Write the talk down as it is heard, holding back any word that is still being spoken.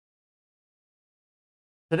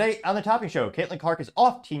Today on the Topping Show, Caitlin Clark is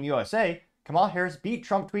off Team USA, Kamala Harris Beat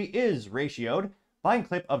Trump tweet is ratioed, Biden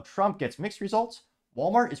clip of Trump gets mixed results,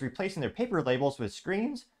 Walmart is replacing their paper labels with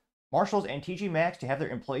screens, Marshalls and TJ Maxx to have their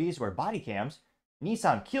employees wear body cams,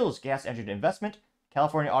 Nissan kills gas engine investment,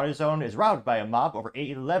 California AutoZone is robbed by a mob over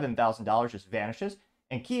 $11,000 just vanishes,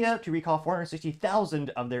 and Kia to recall 460,000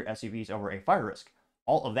 of their SUVs over a fire risk.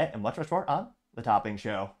 All of that and much, much more on the Topping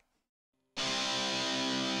Show.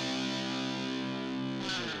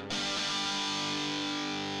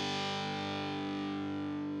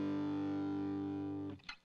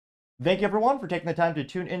 Thank you everyone for taking the time to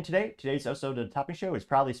tune in today. Today's episode of the Topping Show is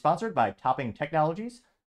proudly sponsored by Topping Technologies.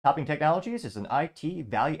 Topping Technologies is an IT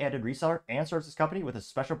value-added reseller and services company with a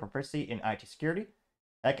special proficiency in IT security.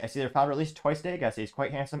 Heck, I see their founder at least twice a day. Gotta say he's quite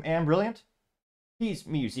handsome and brilliant. He's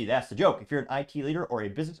me, you see, that's the joke. If you're an IT leader or a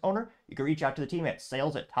business owner, you can reach out to the team at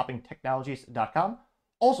sales@toppingtechnologies.com.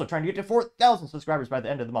 Also trying to get to 4,000 subscribers by the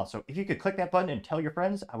end of the month. So if you could click that button and tell your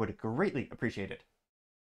friends, I would greatly appreciate it.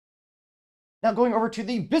 Now going over to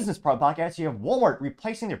the Business Problem Podcast, you have Walmart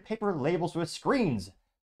replacing their paper labels with screens.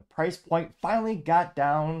 The price point finally got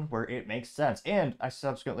down where it makes sense. And I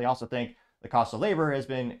subsequently also think the cost of labor has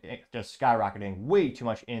been just skyrocketing way too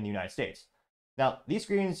much in the United States. Now, these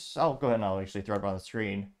screens, I'll go ahead and I'll actually throw it on the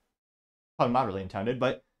screen. Probably not really intended,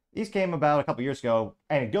 but these came about a couple years ago.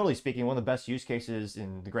 Anecdotally speaking, one of the best use cases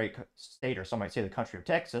in the great state, or some might say the country of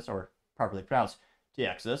Texas, or properly pronounced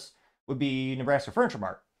Texas, would be Nebraska Furniture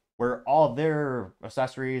Mart, where all of their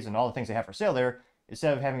accessories and all the things they have for sale there,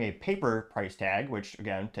 instead of having a paper price tag, which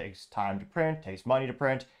again takes time to print, takes money to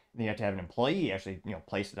print, and you have to have an employee actually,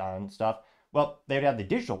 place it on stuff. Well, they would have the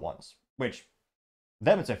digital ones, which for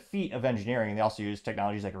them it's a feat of engineering. They also use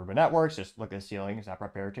technologies like ribbon networks. Just look at the ceiling; it's not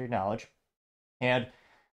proprietary knowledge. And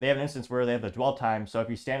they have an instance where they have the dwell time. So if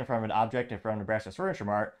you stand in front of an object in front of Nebraska's Furniture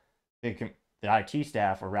Mart, the IT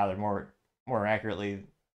staff, or rather more accurately,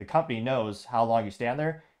 the company knows how long you stand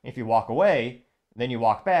there. If you walk away, then you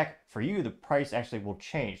walk back, for you, the price actually will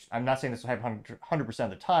change. I'm not saying this will happen 100% of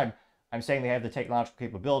the time. I'm saying they have the technological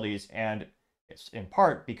capabilities, and it's in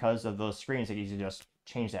part because of those screens that you can just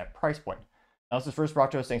change that price point. Now, this is first brought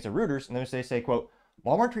to us thanks to Reuters, and then they say, quote,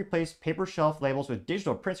 Walmart replaced paper shelf labels with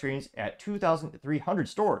digital print screens at 2,300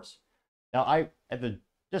 stores. Now,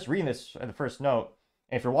 just reading this at the first note,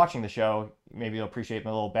 and if you're watching the show, maybe you'll appreciate my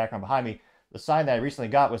little background behind me. The sign that I recently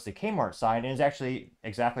got was the Kmart sign, and it's actually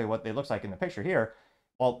exactly what it looks like in the picture here.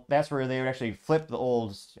 Well, that's where they would actually flip the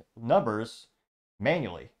old numbers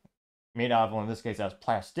manually, made out of, well, in this case, that's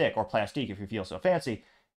plastic, or plastique if you feel so fancy.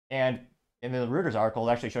 And in the Reuters article,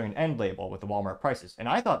 it's actually showing an end label with the Walmart prices. And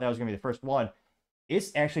I thought that was going to be the first one.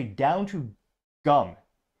 It's actually down to gum,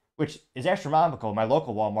 which is astronomical. My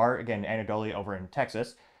local Walmart, again, anecdotally over in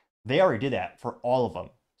Texas, they already did that for all of them.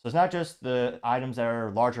 So it's not just the items that are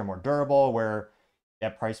larger, more durable, where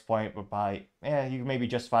that price point would buy, you can maybe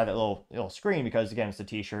justify that little screen because, again, it's a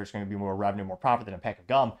t-shirt, it's going to be more revenue, more profit than a pack of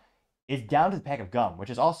gum. It's down to the pack of gum, which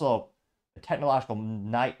is also a technological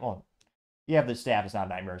well, you have the staff, it's not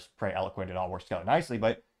nightmares, pretty eloquent, it all works together nicely,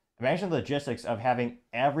 but imagine the logistics of having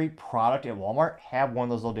every product at Walmart have one of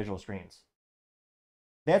those little digital screens.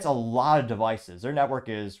 That's a lot of devices. Their network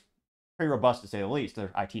is pretty robust, to say the least.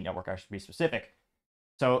 Their IT network, I should be specific.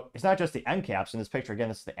 So it's not just the end caps. In this picture, again,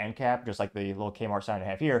 this is the end cap, just like the little Kmart sign I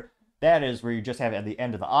have here. That is where you just have it at the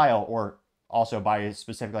end of the aisle, or also by a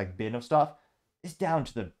specific bin of stuff. It's down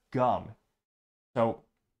to the gum. So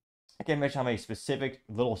I can't imagine how many specific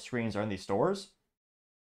little screens are in these stores.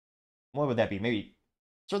 What would that be? Maybe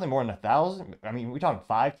certainly more than 1,000. I mean, we're talking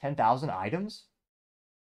 5,000, 10,000 items.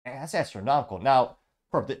 And that's astronomical. Now,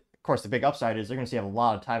 of course, the big upside is they're going to save a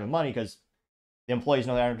lot of time and money because the employees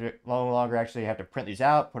no longer actually have to print these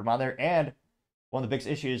out, put them on there. And one of the biggest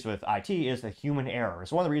issues with IT is the human error.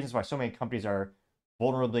 It's one of the reasons why so many companies are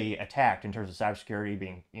vulnerably attacked in terms of cybersecurity,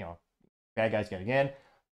 being, bad guys getting in.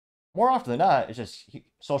 More often than not, it's just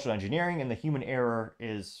social engineering, and the human error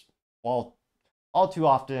is, well, all too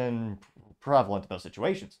often prevalent in those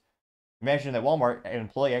situations. Imagine that Walmart, an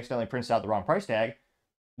employee accidentally prints out the wrong price tag.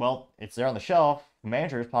 Well, it's there on the shelf. The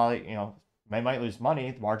manager is probably, might lose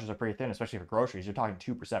money. The margins are pretty thin, especially for groceries. You're talking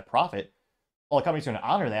 2% profit. Well, the company's going to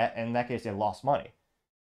honor that, and in that case, they lost money.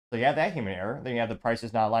 So you have that human error. Then you have the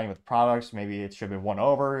prices not aligning with the products. Maybe it should have been won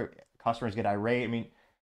over. Customers get irate. I mean,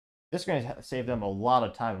 this is going to save them a lot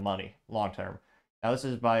of time and money long term. Now, this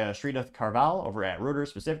is by Shrita Carval over at Reuters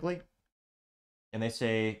specifically. And they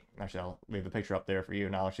say, actually, I'll leave the picture up there for you,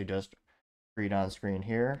 and I'll actually just read on screen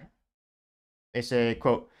here. They say,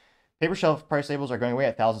 quote, paper shelf price labels are going away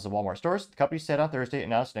at thousands of Walmart stores. The company said on Thursday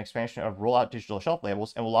announced an expansion of rollout digital shelf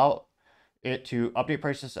labels and will allow it to update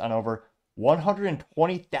prices on over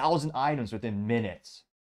 120,000 items within minutes.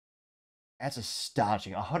 That's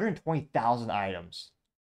astonishing. 120,000 items.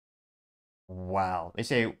 Wow. They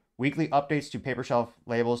say weekly updates to paper shelf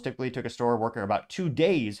labels typically took a store worker about 2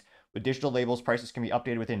 days. With digital labels, prices can be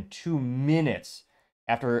updated within 2 minutes.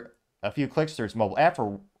 After a few clicks through its mobile app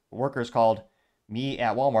for workers called Me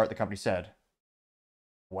at Walmart, the company said.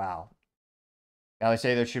 Wow. Now they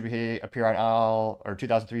say there should appear on all or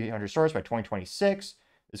 2,300 stores by 2026.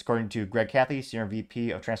 This is according to Greg Cathy, Senior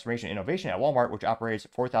VP of Transformation and Innovation at Walmart, which operates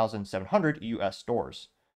 4,700 U.S. stores.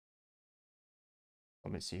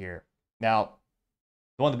 Let me see here. Now,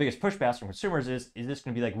 one of the biggest pushbacks from consumers is this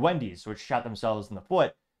going to be like Wendy's, which shot themselves in the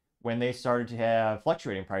foot when they started to have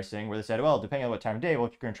fluctuating pricing, where they said, well, depending on what time of day, well,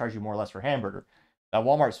 we're going to charge you more or less for a hamburger. Now,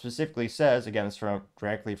 Walmart specifically says, again, it's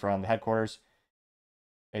directly from the headquarters,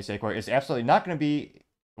 they say, quote, it's absolutely not going to be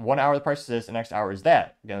 1 hour the price is this, the next hour is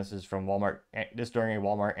that. Again, this is from Walmart, this during a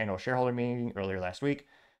Walmart annual shareholder meeting earlier last week.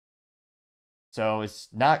 So that's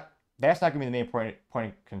not going to be the main point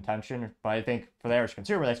of contention, but I think for the average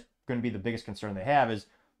consumer, that's going to be the biggest concern they have is,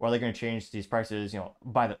 well, are they going to change these prices,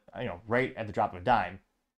 by the, right at the drop of a dime?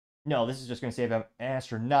 No, this is just going to save them an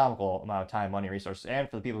astronomical amount of time, money, resources, and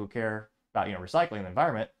for the people who care about, recycling the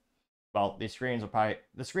environment, well, the screens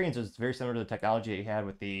is very similar to the technology you had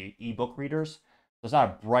with the ebook readers. So it's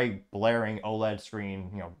not a bright, blaring OLED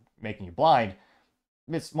screen, making you blind.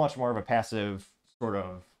 It's much more of a passive sort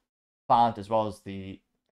of font, as well as the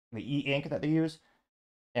e-ink that they use.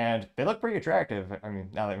 And they look pretty attractive. I mean,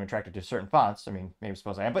 now that I'm attracted to certain fonts, I mean, maybe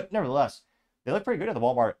suppose I am, but nevertheless, they look pretty good at the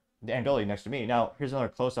Walmart Andoli next to me. Now, here's another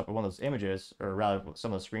close-up of one of those images, or rather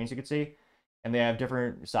some of the screens you can see. And they have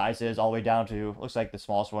different sizes all the way down to, looks like the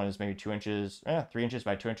smallest one is maybe 2 inches, 3 inches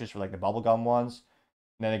by 2 inches for like the bubblegum ones.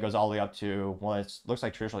 And then it goes all the way up to one that looks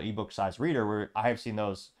like traditional ebook size reader, where I have seen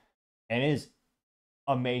those. And it is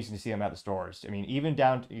amazing to see them at the stores. I mean, even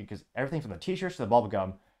down to, because everything from the t-shirts to the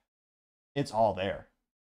bubblegum, it's all there.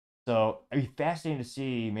 So it'd be fascinating to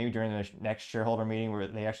see maybe during the next shareholder meeting where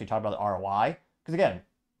they actually talk about the ROI. Because again,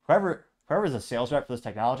 whoever is a sales rep for this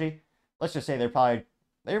technology, let's just say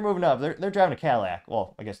they're moving up. They're driving a Cadillac.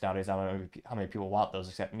 Well, I guess nowadays I don't know how many people want those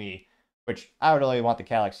except me, which I would really want the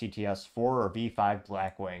Cadillac CTS 4 or V5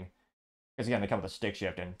 Blackwing. Because again, they come with a stick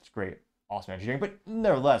shift and it's great, awesome engineering. But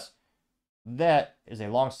nevertheless, that is a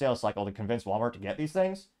long sales cycle to convince Walmart to get these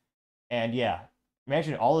things. And yeah,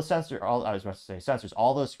 imagine all the sensors,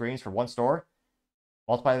 all those screens for one store.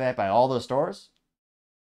 Multiply that by all those stores.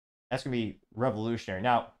 That's going to be revolutionary.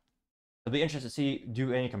 Now, it'll be interesting to see,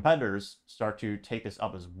 do any competitors start to take this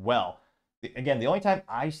up as well? Again, the only time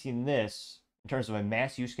I've seen this in terms of a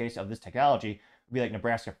mass use case of this technology would be like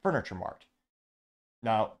Nebraska Furniture Mart.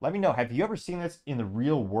 Now, let me know, have you ever seen this in the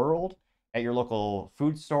real world at your local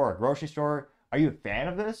food store or grocery store? Are you a fan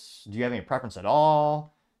of this? Do you have any preference at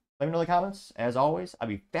all? Let me know in the comments. As always, I'd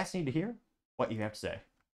be fascinated to hear what you have to say.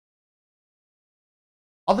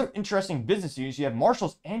 Other interesting business news, you have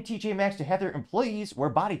Marshalls and TJ Maxx to have their employees wear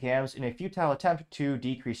body cams in a futile attempt to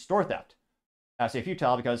decrease store theft. I say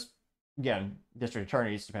futile because, again, district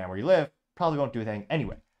attorneys, depending on where you live, probably won't do anything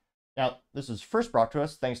anyway. Now, this was first brought to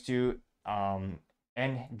us thanks to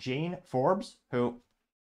Jane Forbes, who,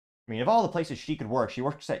 I mean, of all the places she could work, she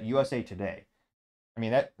works at USA Today. I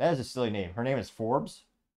mean, that is a silly name. Her name is Forbes.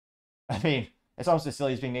 I mean, it's almost as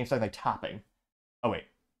silly as being named something like Topping. Oh, wait.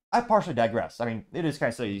 I partially digress. I mean, it is kind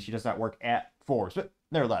of silly she does not work at Forbes, but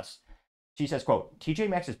nevertheless. She says, quote, TJ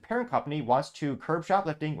Maxx's parent company wants to curb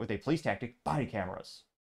shoplifting with a police tactic, body cameras.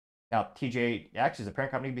 Now, TJ Maxx is the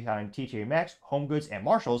parent company behind TJ Maxx, Home Goods, and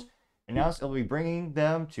Marshalls, announced it will be bringing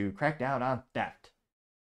them to crack down on theft.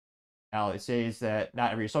 Now, it says that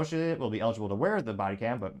not every associate will be eligible to wear the body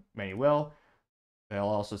cam, but many will. They'll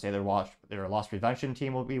also say their loss prevention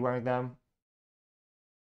team will be wearing them.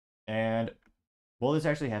 And will this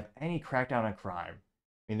actually have any crackdown on crime?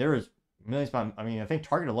 I mean, there is millions. I mean, I think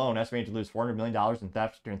Target alone estimated to lose $400 million in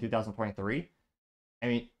theft during 2023. I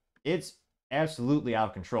mean, it's absolutely out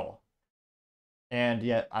of control. And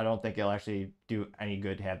yet, I don't think it'll actually do any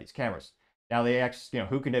good to have these cameras. Now, they ask,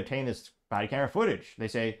 who can obtain this body camera footage? They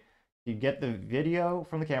say, to get the video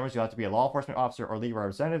from the cameras, you'll have to be a law enforcement officer or legal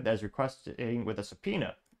representative that is requesting with a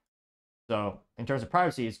subpoena. So, in terms of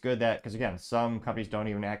privacy, it's good that, because again, some companies don't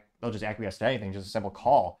even they'll just acquiesce to anything, just a simple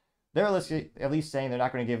call. They're at least saying they're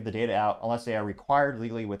not going to give the data out unless they are required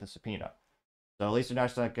legally with a subpoena. So at least they're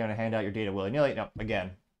not going to hand out your data willy-nilly. Now,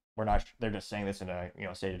 again, they're just saying this in a,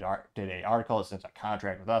 stated today article. It's not a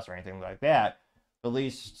contract with us or anything like that. But at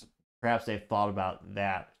least perhaps they've thought about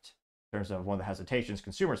that in terms of one of the hesitations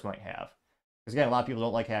consumers might have. Because again, a lot of people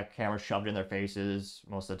don't like to have cameras shoved in their faces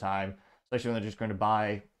most of the time. especially when they're just going to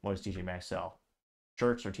buy, what does TJ Maxx sell?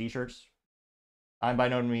 Shirts or t-shirts? I'm by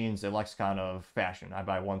no means a lexicon of fashion. I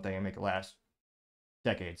buy one thing and make it last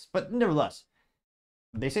decades. But nevertheless,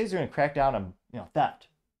 they say they're going to crack down on theft.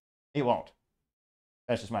 It won't.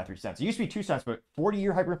 That's just my 3 cents. It used to be 2 cents, but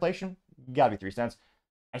 40-year hyperinflation, gotta be 3 cents.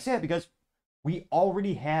 I say that because we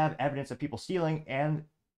already have evidence of people stealing and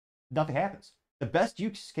nothing happens. The best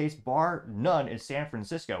use case, bar none, is San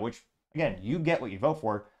Francisco, which, again, you get what you vote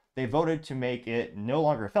for. They voted to make it no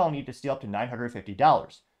longer a felony to steal up to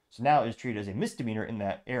 $950. So now it's treated as a misdemeanor in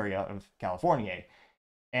that area of California.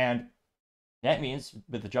 And that means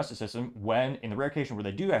with the justice system, when in the rare occasion where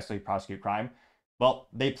they do actually prosecute crime, well,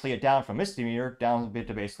 they play it down from misdemeanor down a bit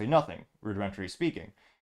to basically nothing, rudimentary speaking.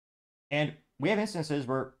 And we have instances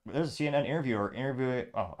where there's a CNN interviewer interviewing,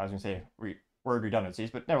 oh, I was going to say word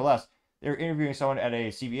redundancies, but nevertheless, they're interviewing someone at a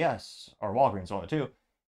CVS or Walgreens, one of the two,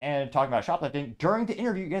 and talking about shoplifting. During the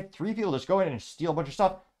interview, you had 3 people just go in and steal a bunch of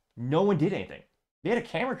stuff. No one did anything. They had a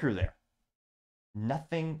camera crew there.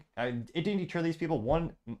 Nothing. It didn't deter these people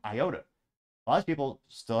one iota. A lot of people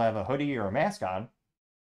still have a hoodie or a mask on, so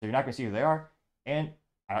you're not going to see who they are. And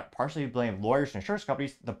I partially blame lawyers and insurance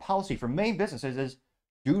companies. The policy for many businesses is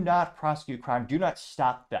do not prosecute crime, do not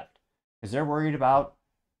stop theft, because they're worried about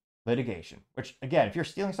litigation. Which, again, if you're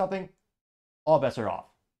stealing something, all bets are off.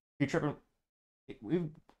 If you're tripping,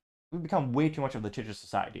 we've become way too much of a litigious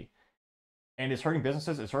society. And it's hurting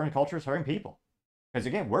businesses, it's hurting culture, it's hurting people. Because,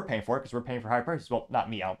 again, we're paying for it because we're paying for high prices. Well, not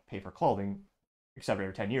me, I don't pay for clothing, except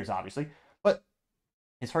every 10 years, obviously. But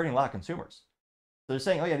it's hurting a lot of consumers. So they're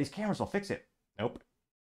saying, oh, yeah, these cameras will fix it. Nope.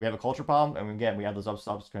 We have a culture problem, and again, we have those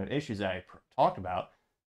subsequent issues that I talked about.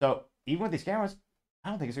 So even with these cameras, I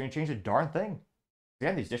don't think it's going to change a darn thing.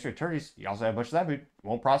 Again, these district attorneys, you also have a bunch of them who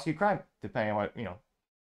won't prosecute crime, depending on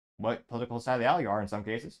what political side of the aisle you are in some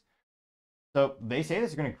cases. So they say this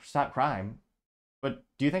is going to stop crime, but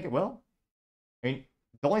do you think it will? I mean,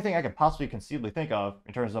 the only thing I could possibly conceivably think of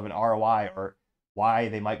in terms of an ROI or why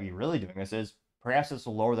they might be really doing this is perhaps this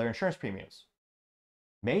will lower their insurance premiums.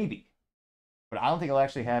 Maybe. But I don't think it'll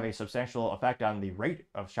actually have a substantial effect on the rate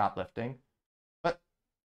of shoplifting. But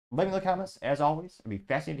let me know in the comments, as always. It'd be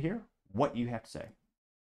fascinating to hear what you have to say.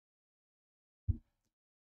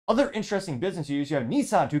 Other interesting business news, you have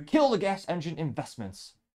Nissan to kill the gas engine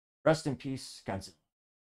investments. Rest in peace, Godzilla.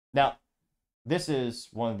 Now, this is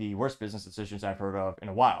one of the worst business decisions I've heard of in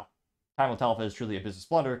a while. Time will tell if it is truly a business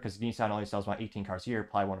blunder, because Nissan only sells about 18 cars a year,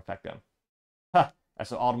 probably won't affect them. Ha!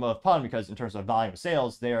 That's an automotive pun, because in terms of volume of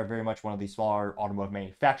sales, they are very much one of the smaller automotive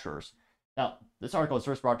manufacturers. Now, this article is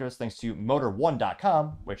first brought to us thanks to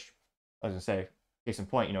Motor1.com, which, I was going to say, case in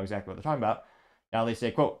point, you know exactly what they're talking about. Now they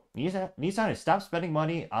say, quote, Nissan has stopped spending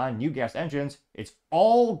money on new gas engines. It's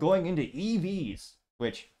all going into EVs,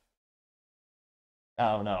 which,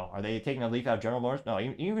 I don't know. Are they taking a leaf out of General Motors? No,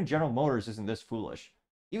 even General Motors isn't this foolish.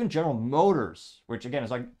 Even General Motors, which again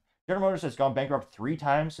is like, General Motors has gone bankrupt 3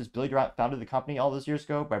 times since Billy Durant founded the company all those years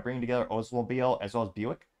ago by bringing together Oldsmobile as well as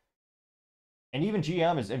Buick. And even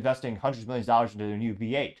GM is investing hundreds of millions of dollars into their new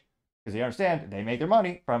V8 because they understand they make their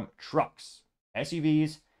money from trucks,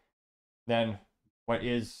 SUVs, then what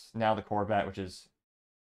is now the Corvette, which is,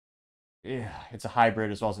 it's a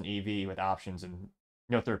hybrid as well as an EV with options and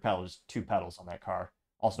no third pedal, just 2 pedals on that car.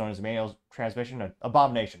 Also known as a manual transmission, an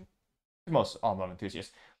abomination to most automotive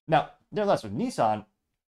enthusiasts. Now, nevertheless, with Nissan,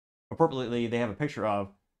 appropriately, they have a picture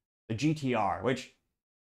of the GTR, which,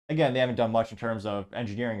 again, they haven't done much in terms of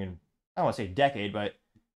engineering in, I don't want to say decade, but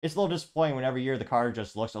it's a little disappointing when every year the car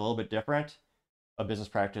just looks a little bit different. A business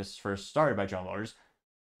practice first started by General Motors.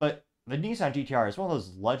 But the Nissan GTR is one of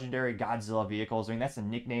those legendary Godzilla vehicles. I mean, that's the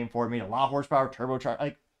nickname for it. Made a lot of horsepower, turbocharged.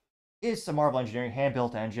 Like, it's some Marvel engineering,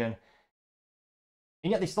 hand-built engine.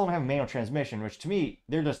 And yet they still don't have a manual transmission, which to me,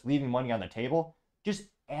 they're just leaving money on the table. Just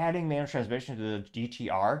adding manual transmission to the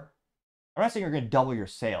GTR. I'm not saying you're going to double your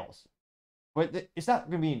sales, but it's not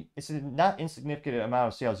going to be, it's a not insignificant amount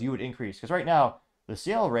of sales you would increase. Because right now, the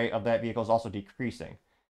sale rate of that vehicle is also decreasing,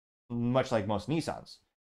 much like most Nissans.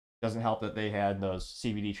 Doesn't help that they had those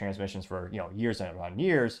CVT transmissions for, years and on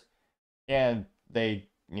years, and they,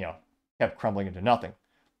 kept crumbling into nothing.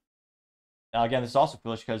 Now, again, this is also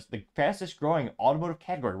foolish because the fastest growing automotive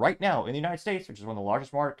category right now in the United States, which is one of the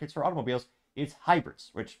largest markets for automobiles, is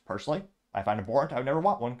hybrids, which personally, I find abhorrent. I would never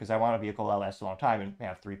want one because I want a vehicle that lasts a long time and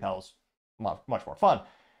have 3 pedals, much more fun.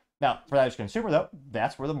 Now, for that as a consumer, though,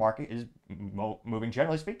 that's where the market is moving,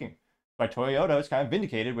 generally speaking. By Toyota, it's kind of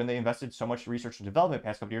vindicated when they invested so much research and development the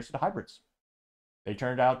past couple of years into hybrids. They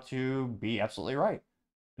turned out to be absolutely right.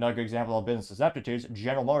 Another good example of business aptitudes,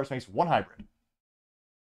 General Motors makes 1 hybrid.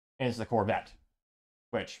 And it's the Corvette,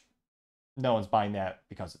 which no one's buying that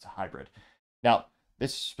because it's a hybrid. Now,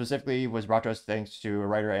 this specifically was brought to us thanks to a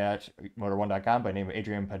writer at Motor1.com by the name of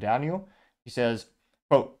Adrian Padano. He says,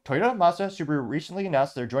 quote, Toyota, Mazda, Subaru recently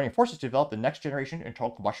announced they're joining forces to develop the next generation internal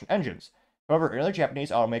combustion engines. However, another Japanese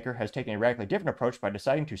automaker has taken a radically different approach by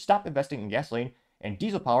deciding to stop investing in gasoline and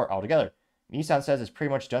diesel power altogether. Nissan says it's pretty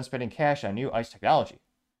much done spending cash on new ICE technology.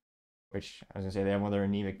 Which, I was going to say, they have one of their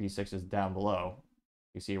anemic V6s down below.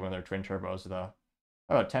 You see one of their twin turbos,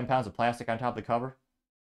 about 10 pounds of plastic on top of the cover.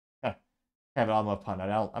 Have it all my pun.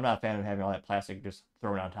 I'm not a fan of having all that plastic just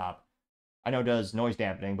thrown on top. I know it does noise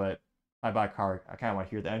dampening, but if I buy a car, I kind of want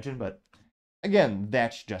to hear the engine. But again,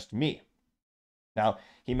 that's just me. Now,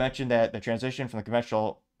 he mentioned that the transition from the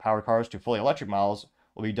conventional powered cars to fully electric models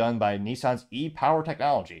will be done by Nissan's e-Power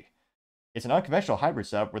technology. It's an unconventional hybrid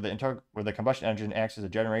setup where the combustion engine acts as a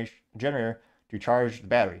generator to charge the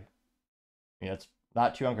battery. I mean, that's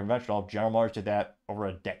not too unconventional. General Motors did that over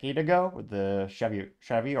a decade ago with the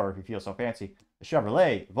Chevy, or if you feel so fancy, the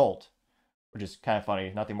Chevrolet Volt, which is kind of funny.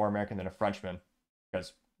 Nothing more American than a Frenchman,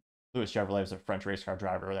 because Louis Chevrolet was a French race car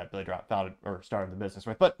driver that Billy Drop founded or started the business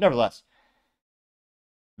with. But nevertheless,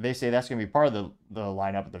 they say that's going to be part of the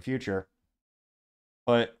lineup of the future.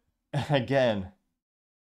 But again,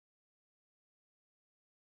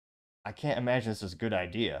 I can't imagine this is a good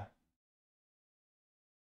idea.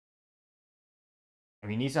 I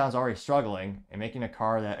mean, Nissan's already struggling and making a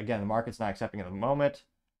car that, again, the market's not accepting at the moment.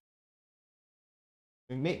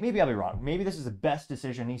 I mean, maybe I'll be wrong. Maybe this is the best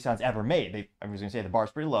decision Nissan's ever made. I was going to say the bar's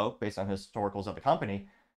pretty low based on historicals of the company.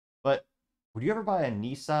 But would you ever buy a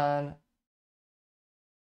Nissan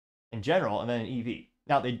in general and then an EV?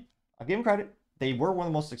 Now, I'll give them credit. They were one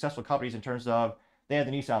of the most successful companies in terms of they had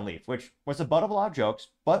the Nissan Leaf, which was the butt of a lot of jokes,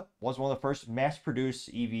 but was one of the first mass-produced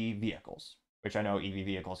EV vehicles, which I know EV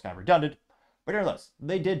vehicle is kind of redundant. But nevertheless,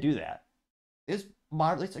 they did do that. It's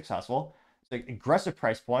moderately successful. It's an aggressive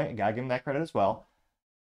price point. I gotta give them that credit as well.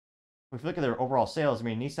 If you look at their overall sales, I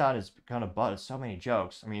mean, Nissan is kind of butt of so many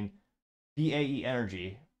jokes. I mean, BAE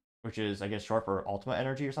Energy, which is, I guess, short for Ultima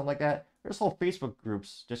Energy or something like that. There's whole Facebook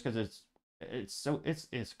groups just because it's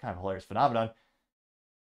kind of a hilarious phenomenon.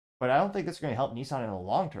 But I don't think this is going to help Nissan in the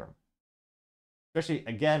long term. Especially,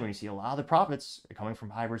 again, when you see a lot of the profits are coming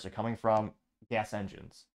from hybrids, are coming from gas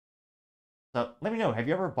engines. So let me know, have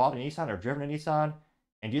you ever bought a Nissan or driven a Nissan?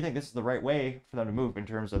 And do you think this is the right way for them to move in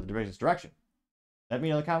terms of the business direction? Let me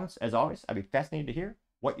know in the comments. As always, I'd be fascinated to hear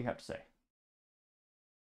what you have to say.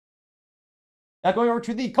 Now going over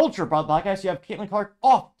to the Culture podcast, you have Caitlin Clark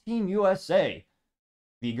off Team USA.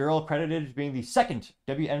 The girl credited as being the second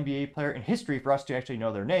WNBA player in history for us to actually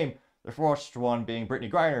know their name. The first one being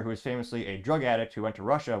Brittany Griner, who is famously a drug addict who went to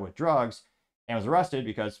Russia with drugs and was arrested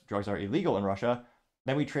because drugs are illegal in Russia.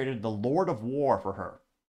 Then we traded the Lord of War for her.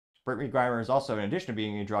 Brittany Griner is also, in addition to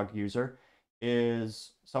being a drug user,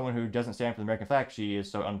 is someone who doesn't stand for the American flag. She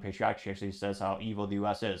is so unpatriotic, she actually says how evil the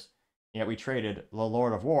U.S. is. Yet we traded the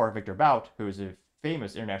Lord of War, Victor Bout, who is a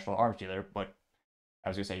famous international arms dealer, but I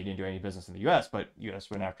was going to say he didn't do any business in the U.S., but U.S.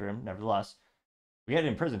 went after him nevertheless. We had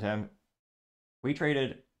imprisoned him. We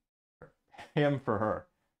traded him for her.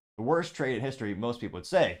 The worst trade in history, most people would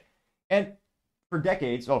say. And for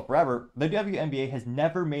decades, well, forever, the WNBA has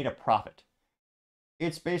never made a profit.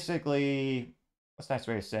 It's basically, what's a nice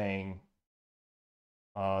way of saying,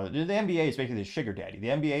 the NBA is basically the sugar daddy. The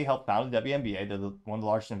NBA helped found the WNBA. They're one of the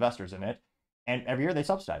largest investors in it. And every year they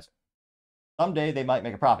subsidize it. Someday they might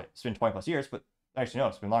make a profit. It's been 20 plus years, but actually, no,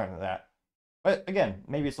 it's been longer than that. But again,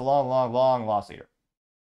 maybe it's a long loss leader.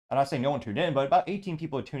 I'm not saying no one tuned in, but about 18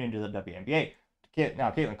 people would tune into the WNBA.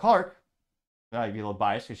 Now, Caitlin Clark, I'd be a little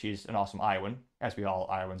biased because she's an awesome Iowan, as we all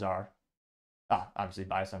Iowans are. Obviously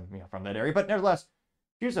biased, I'm from that area, but nevertheless,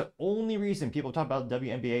 she's the only reason people talk about the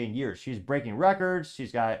WNBA in years. She's breaking records.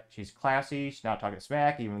 She's classy. She's not talking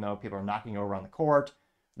smack, even though people are knocking her over on the court,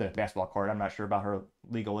 the basketball court. I'm not sure about her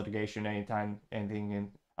legal litigation anything.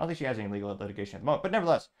 And I don't think she has any legal litigation at the moment. But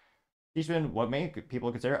nevertheless, she's been what many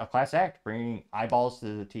people consider a class act, bringing eyeballs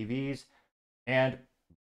to the TVs. And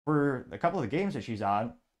for a couple of the games that she's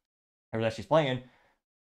on, or that she's playing,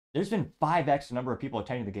 there's been 5x the number of people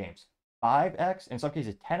attending the games. 5x, in some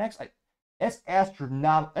cases 10x. That's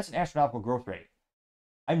an astronomical growth rate.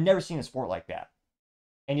 I've never seen a sport like that.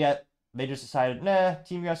 And yet, they just decided, nah,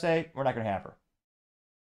 Team USA, we're not going to have her.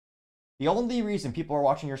 The only reason people are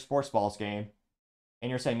watching your sports balls game, and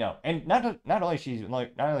you're saying no, and not only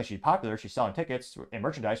she's popular, she's selling tickets and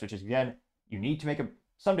merchandise, which is, again, you need to make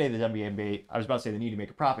someday the WNBA, I was about to say they need to make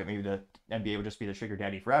a profit, maybe the NBA would just be the sugar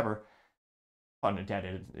daddy forever. Pun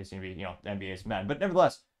intended, they seem to be, the NBA's men. But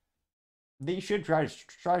nevertheless, they should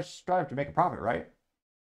strive to make a profit, right?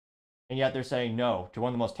 And yet they're saying no to one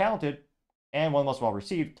of the most talented and one of the most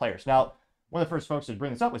well-received players. Now, one of the first folks to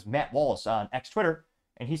bring this up was Matt Wallace on X Twitter,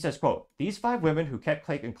 and he says, quote, "These 5 women who kept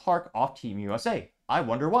Caitlin Clark off Team USA. I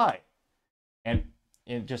wonder why." And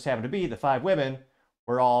it just happened to be the 5 women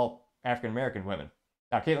were all African-American women.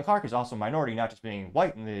 Now, Caitlin Clark is also a minority, not just being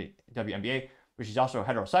white in the WNBA, but she's also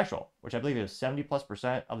heterosexual, which I believe is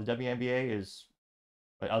 70+% of the WNBA is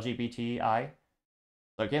LGBTI.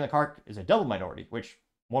 So Caitlin Clark is a double minority, which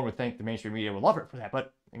one would think the mainstream media would love her for that,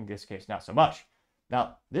 but in this case, not so much.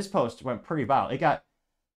 Now, this post went pretty viral. It got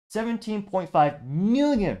 17.5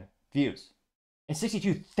 million views and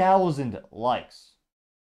 62,000 likes.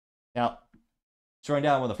 Now, scrolling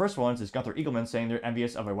down, one of the first ones is Gunther Eagleman saying they're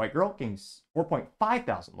envious of a white girl, getting 4.5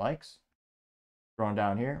 thousand likes. Scrolling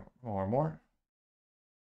down here, more and more.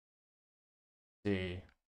 Let's see.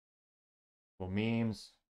 Little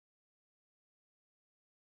memes.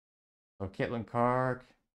 So Caitlin Clark.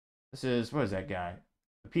 This is, what is that guy?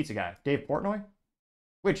 The pizza guy, Dave Portnoy?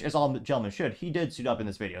 Which, as all gentlemen should, he did suit up in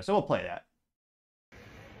this video, so we'll play that.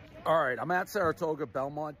 All right, I'm at Saratoga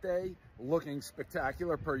Belmont Day, looking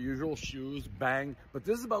spectacular per usual, shoes, bang. But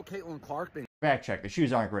this is about Caitlin Clark being... Fact check, the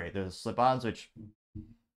shoes aren't great. They're the slip-ons, which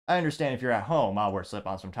I understand if you're at home, I'll wear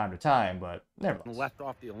slip-ons from time to time, but nevertheless. Left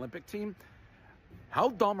off the Olympic team. How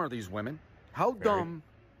dumb are these women? How dumb?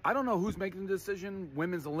 I don't know who's making the decision,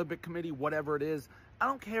 Women's Olympic Committee, whatever it is. I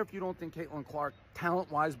don't care if you don't think Caitlin Clark,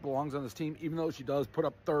 talent-wise, belongs on this team, even though she does put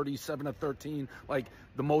up 37 to 13, like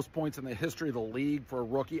the most points in the history of the league for a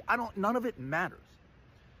rookie. None of it matters.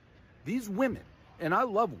 These women, and I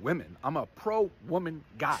love women. I'm a pro-woman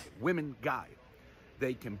guy, women guy.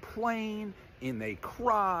 They complain and they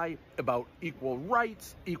cry about equal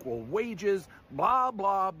rights, equal wages, blah,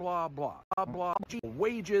 blah, blah, blah, blah, blah,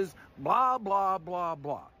 wages, blah, blah, blah,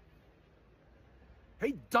 blah.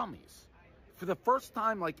 Hey, dummies. For the first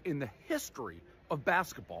time, like in the history of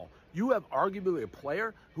basketball, you have arguably a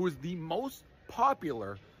player who is the most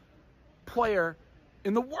popular player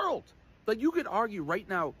in the world. Like, you could argue right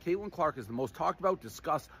now, Caitlin Clark is the most talked about,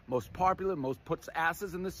 discussed, most popular, most puts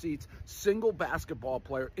asses in the seats, single basketball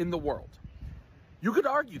player in the world. You could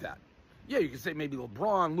argue that. Yeah, you could say maybe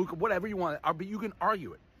LeBron, Luka, whatever you want, but you can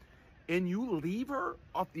argue it. And you leave her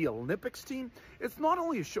off the Olympics team, it's not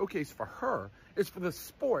only a showcase for her, it's for the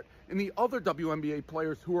sport and the other WNBA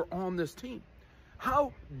players who are on this team.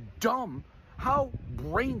 How dumb, how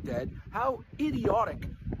brain dead, how idiotic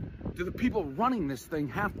do the people running this thing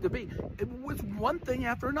have to be? It was one thing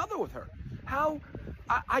after another with her. How,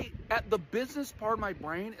 at the business part of my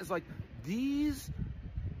brain is like, these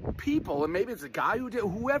people, and maybe it's a guy who did,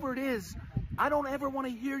 whoever it is, I don't ever want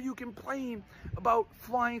to hear you complain about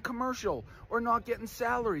flying commercial or not getting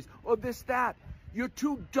salaries or this, that. You're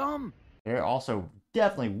too dumb. They're also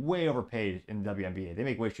definitely way overpaid in the WNBA. They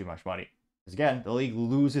make way too much money. Because again, the league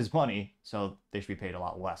loses money, so they should be paid a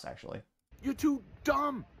lot less, actually. You're too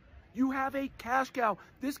dumb. You have a cash cow.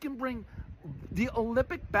 This can bring the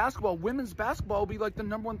Olympic basketball, women's basketball will be like the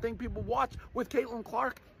 #1 thing people watch with Caitlin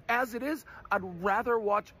Clark. As it is, I'd rather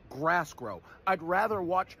watch grass grow. I'd rather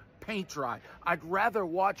watch paint dry. I'd rather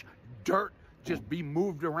watch dirt just be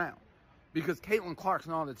moved around. Because Caitlin Clark's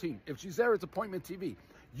not on the team. If she's there, it's appointment TV.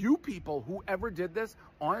 You people, whoever did this,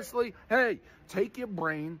 honestly, hey, take your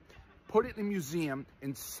brain, put it in a museum,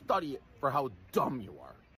 and study it for how dumb you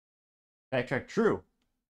are. Fact check, true.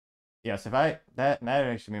 Yes, that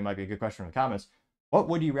actually might be a good question in the comments. What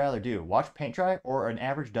would you rather do? Watch paint dry or an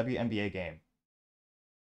average WNBA game?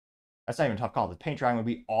 That's not even a tough call. The paint drying would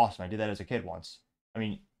be awesome. I did that as a kid once. I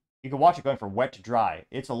mean, you can watch it going from wet to dry.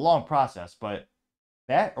 It's a long process, but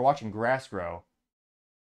that or watching grass grow,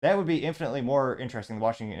 that would be infinitely more interesting than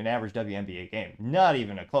watching an average WNBA game. Not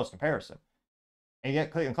even a close comparison. And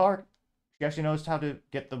yet, Caitlin Clark, she actually knows how to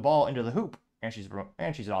get the ball into the hoop, and she's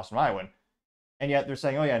an awesome Iowan. And yet they're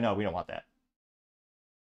saying, oh yeah, no, we don't want that.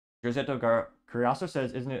 Giuseppe Curiaso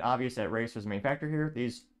says, isn't it obvious that race was the main factor here?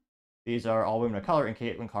 These are all women of color, and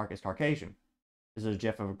Caitlin Clark is Caucasian. This is a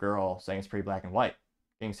gif of a girl saying it's pretty black and white.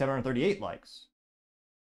 Getting 738 likes.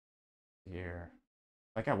 Here.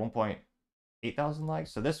 I got 1.8 thousand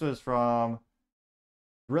likes. So this was from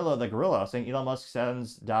Gorilla the Gorilla saying Elon Musk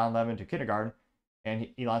sends Don Lemon to kindergarten. And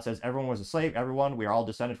Elon says, everyone was a slave. Everyone, we are all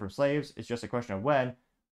descended from slaves. It's just a question of when.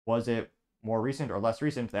 Was it more recent or less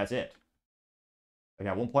recent? That's it. I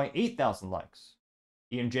got 1.8 thousand likes.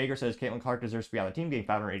 Ian Jager says Caitlin Clark deserves to be on the team, getting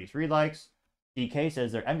 583 likes. DK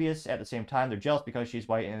says they're envious. At the same time, they're jealous because she's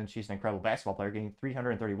white and she's an incredible basketball player, getting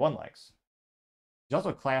 331 likes. She's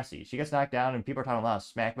also classy. She gets knocked down and people are talking a lot of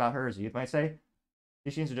smack about her, as the youth might say.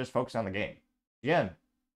 She seems to just focus on the game. Again, I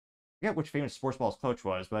forget which famous sports balls coach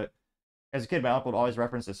was, but as a kid, my uncle would always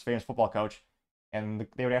reference this famous football coach. And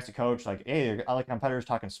they would ask the coach, like, hey, I like competitors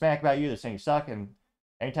talking smack about you. They're saying you suck. And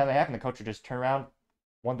anytime that happened, the coach would just turn around.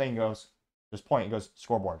 One thing goes, just point and goes,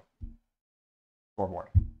 scoreboard. Scoreboard.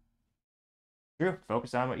 True.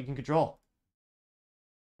 Focus on what you can control.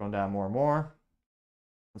 Going down more and more.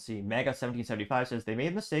 Let's see. Mega1775 says they made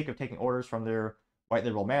the mistake of taking orders from their white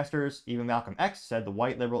liberal masters. Even Malcolm X said the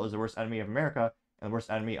white liberal is the worst enemy of America and the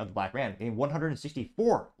worst enemy of the black man. Getting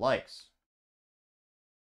 164 likes.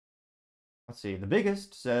 Let's see. The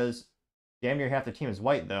biggest says, damn near half the team is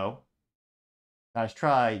white, though. Nice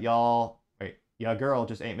try, y'all. Wait, ya girl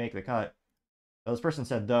just ain't make the cut. This person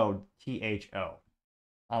said, though, THO.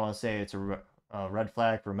 I don't want to say it's a red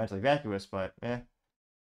flag for mentally vacuous, but let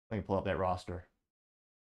me pull up that roster.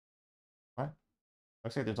 What?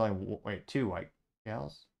 Looks like there's only, 2 white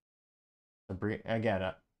gals.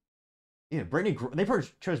 Again, Brittany, they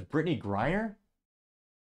chose Brittany Griner?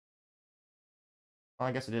 Well,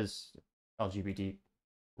 I guess it is LGBT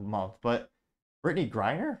month, but Brittany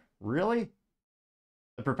Griner? Really?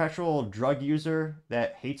 The perpetual drug user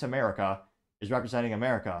that hates America is representing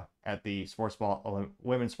America at the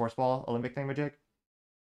women's sports ball Olympic thingamajig?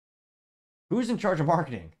 Who's in charge of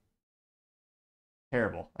marketing?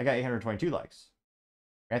 Terrible. I got 822 likes.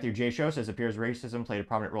 Matthew J. Show says appears racism played a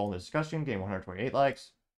prominent role in the discussion, getting 128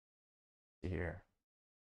 likes. Let's see here.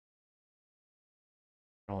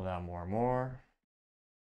 Scroll down more and more.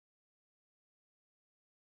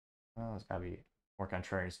 Oh, there's gotta be more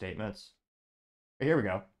contrarian statements. But here we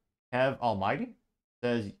go. Have Almighty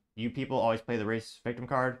says, you people always play the race victim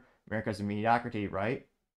card. America's a mediocrity, right?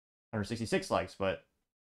 166 likes, but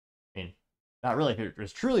I mean, not really. If it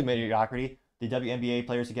was truly mediocrity, the WNBA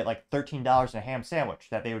players would get like $13 in a ham sandwich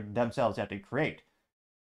that they would themselves have to create.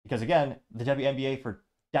 Because again, the WNBA for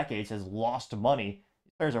decades has lost money.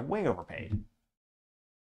 These players are way overpaid.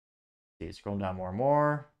 See, scrolling down more and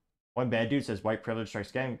more. One bad dude says white privilege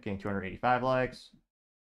strikes again, getting 285 likes.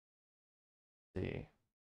 Let's see.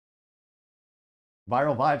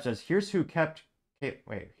 Viral Vibe says, here's who kept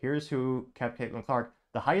Caitlin Clark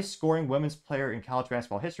the highest scoring women's player in college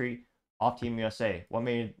basketball history off Team USA. What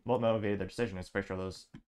motivated their decision? It's a picture of those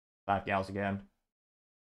 5 gals again.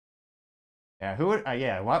 Yeah, who would why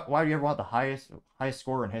do you ever want the highest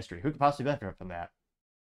scorer in history? Who could possibly benefit from that?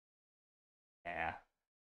 Yeah.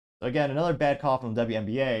 So again, another bad call from the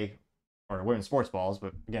WNBA or women's sports balls,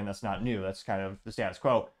 but again, that's not new. That's kind of the status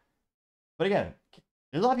quo. But again,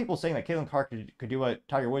 there's a lot of people saying that Caitlin Clark could do what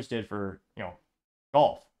Tiger Woods did for,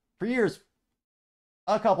 golf. For years,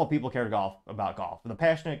 a couple of people cared about golf. The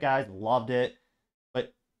passionate guys loved it.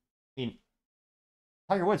 But, I mean,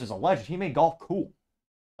 Tiger Woods is a legend. He made golf cool.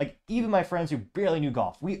 Like, even my friends who barely knew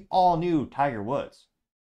golf, we all knew Tiger Woods.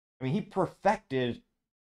 I mean, he perfected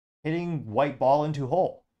hitting white ball into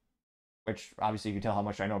hole. Which, obviously, you can tell how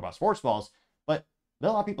much I know about sports balls. But there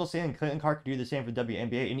are a lot of people saying Caitlin Clark could do the same for the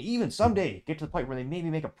WNBA. And even someday get to the point where they maybe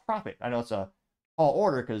make a profit. I know it's a tall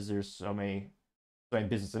order because there's so many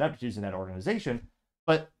business ineptitudes in that organization.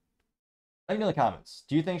 But let me know in the comments.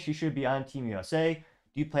 Do you think she should be on Team USA?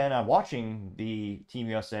 Do you plan on watching the Team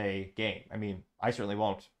USA game? I mean, I certainly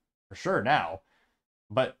won't for sure now.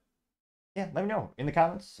 But yeah, let me know in the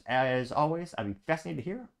comments. As always, I'd be fascinated to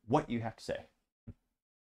hear what you have to say.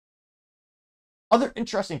 Other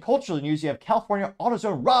interesting cultural news, you have California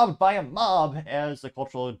AutoZone robbed by a mob as the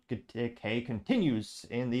cultural decay continues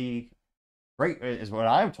in the is what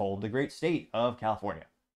I'm told, the great state of California.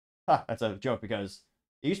 That's a joke because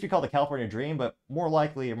it used to be called the California Dream, but more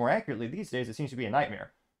likely or more accurately these days, it seems to be a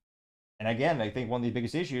nightmare. And again, I think one of the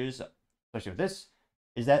biggest issues, especially with this,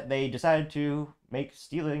 is that they decided to make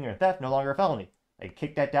stealing or theft no longer a felony. They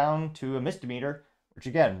kicked that down to a misdemeanor, which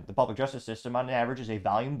again, the public justice system on average is a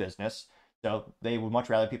volume business. So they would much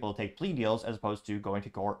rather people take plea deals as opposed to going to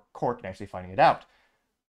court and actually finding it out.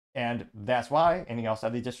 And that's why, and you also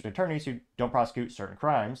have the district attorneys who don't prosecute certain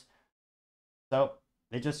crimes. So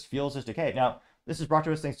it just fuels this decay. Now, this is brought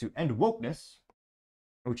to us thanks to End Wokeness,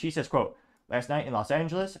 which he says, quote, last night in Los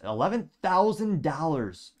Angeles,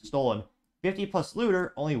 $11,000 stolen, 50+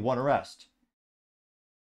 looter, only 1 arrest.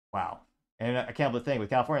 Wow. And I can't believe the thing with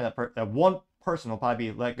California, that one person will probably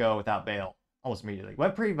be let go without bail almost immediately.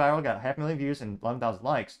 Went pretty viral, got 500,000 views and 11,000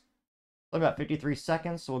 likes. Only about 53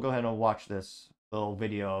 seconds, so we'll go ahead and watch this little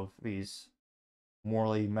video of these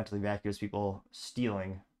morally, mentally vacuous people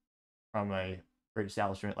stealing from a great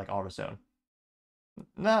establishment like AutoZone.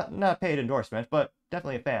 Not paid endorsement, but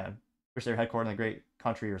definitely a fan. Wish they're headquartered in the great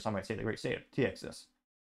country, or some might say the great state of Texas.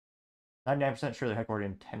 99% sure they're headquartered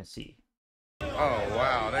in Tennessee. Oh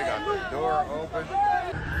wow, they got the door open.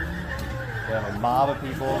 They have a mob of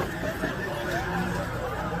people.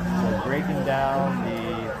 They're breaking down the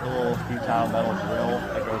little futile metal grill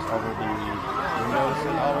that goes over the windows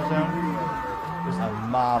in AutoZone. There's a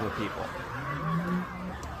mob of people.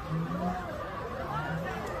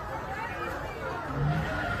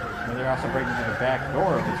 And they're also breaking through the back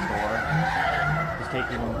door of the store,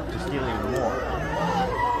 just stealing more.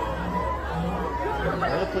 Where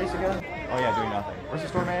are the police again? Oh yeah, doing nothing. Where's the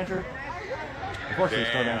store manager? Unfortunately,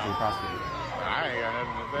 the store manager is prosecuted. I ain't got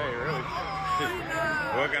nothing to say, really.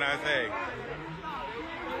 What can I say?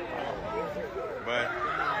 But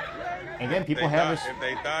again, people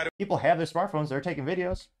have their smartphones. They're taking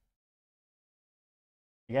videos.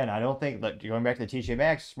 Again, I don't think, like, going back to the TJ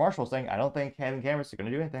Maxx Marshalls thing, I don't think having cameras is going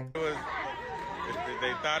to do anything. If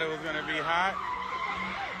they thought it was going to be hot,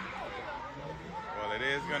 well, it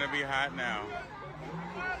is going to be hot now.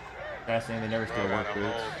 Fascinating, they never steal work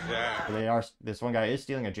boots. But they are. This one guy is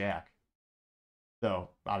stealing a jack. So,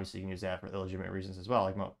 obviously, you can use that for illegitimate reasons as well,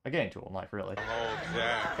 like a game tool in life, really.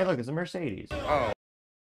 Hey, look, it's a Mercedes. Oh.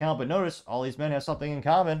 Can't help but notice all these men have something in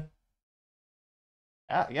common.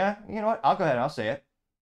 Yeah, you know what? I'll go ahead and I'll say it.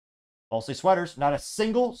 Mostly sweaters, not a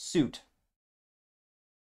single suit.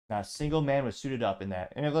 Not a single man was suited up in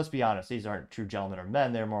that. And let's be honest, these aren't true gentlemen or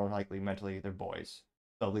men. They're more likely mentally, they're boys.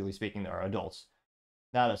 So legally speaking, they're adults.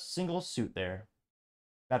 Not a single suit there.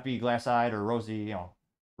 Not to be glass-eyed or rosy,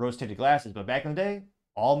 rose-tinted glasses, but back in the day,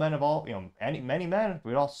 all men of all, many men,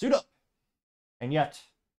 we'd all suit up. And yet,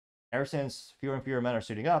 ever since fewer and fewer men are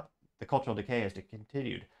suiting up, the cultural decay has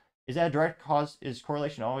continued. Is that a direct cause? Is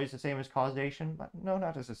correlation always the same as causation? No,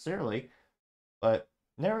 not necessarily. But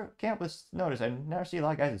can't notice, I never see a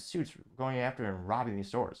lot of guys in suits going after and robbing these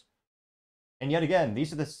stores. And yet again,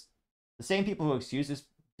 these are the same people who excuse this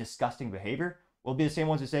disgusting behavior will be the same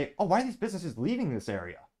ones who say, oh, why are these businesses leaving this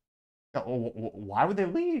area? Why would they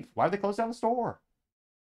leave? Why would they close down the store?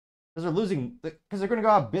 Because they're going to go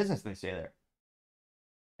out of business, they say there.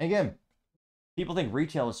 And again, people think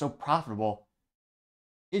retail is so profitable.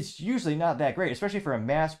 It's usually not that great, especially for a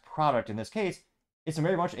mass product. In this case, it's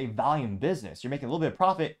very much a volume business. You're making a little bit of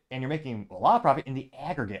profit, and you're making a lot of profit in the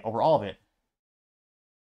aggregate over all of it.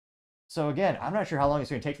 So again, I'm not sure how long it's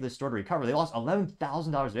going to take for this store to recover. They lost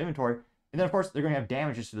 $11,000 of inventory, and then of course they're going to have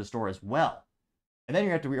damages to the store as well. And then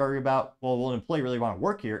you have to worry about, well, will an employee really want to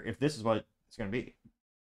work here if this is what it's going to be?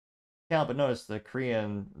 Can't help but notice the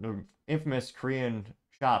infamous Korean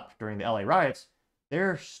shop during the LA riots,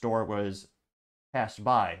 their store was passed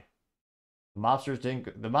by. The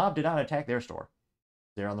mob did not attack their store.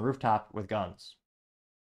 They're on the rooftop with guns.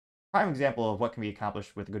 Prime example of what can be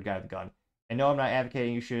accomplished with a good guy with a gun. And no, I'm not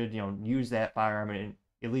advocating you should, use that firearm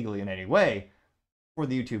illegally in any way for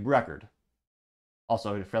the YouTube record.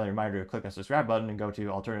 Also, a friendly reminder to click the subscribe button and go to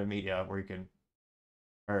alternative media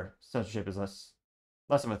where censorship is less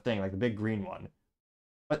of a thing, like the big green one.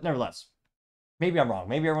 But nevertheless, maybe I'm wrong.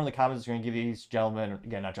 Maybe everyone in the comments is going to give these gentlemen,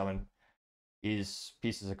 again, not gentlemen, these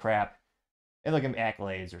pieces of crap, and look at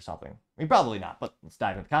accolades or something. I mean, probably not, but let's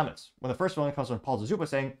dive into the comments. Well, the first one comes from Paul Zazupa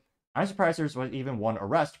saying, I'm surprised there was even one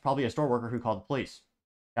arrest, probably a store worker who called the police.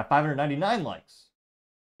 Got 599 likes.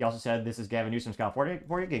 He also said, this is Gavin Newsom's California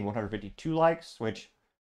for you, getting 152 likes, which,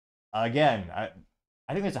 again, I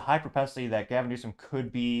think there's a high propensity that Gavin Newsom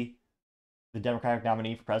could be the Democratic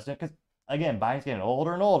nominee for president, because, again, Biden's getting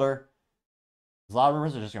older and older. There's a lot of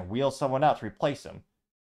rumors they're just going to wheel someone out to replace him.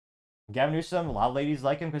 Gavin Newsom, a lot of ladies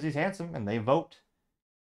like him because he's handsome, and they vote.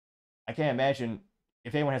 I can't imagine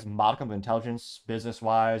if anyone has modicum of intelligence,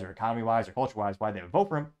 business-wise, or economy-wise, or culture-wise, why they would vote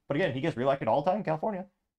for him. But again, he gets reelected all the time in California.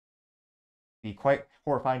 It'd be quite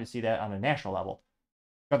horrifying to see that on a national level.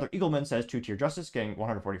 Gunther Eagleman says two-tier justice, getting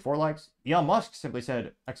 144 likes. Elon Musk simply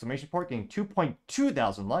said, exclamation point, getting 2.2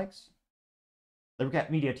 thousand likes.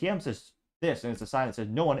 Libercat Media TM says this, and it's a sign that says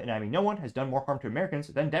no one, and I mean no one, has done more harm to Americans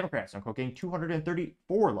than Democrats, unquote, getting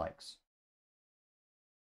 234 likes.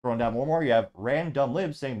 Scrolling down more, you have Random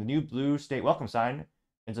Libs saying the new blue state welcome sign.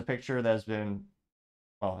 It's a picture that has been,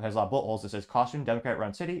 well, it has a lot of bullet holes that says, caution,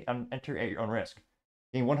 Democrat-run city, and enter at your own risk.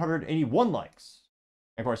 Getting 181 likes.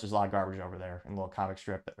 And of course, there's a lot of garbage over there in a little comic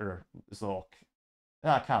strip, or this little,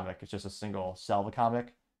 not a comic, it's just a single cell of a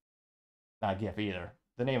comic. Not a GIF either.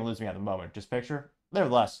 The name eludes me at the moment. Just picture.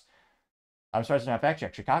 Nevertheless, I'm sorry to not fact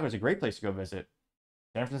check. Chicago is a great place to go visit.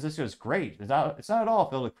 San Francisco is great. It's not at all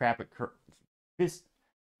filled with crap,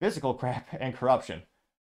 physical crap and corruption.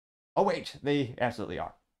 Oh wait, they absolutely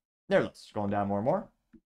are. Nevertheless, scrolling down more and more.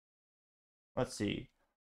 Let's see.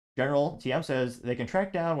 General TM says they can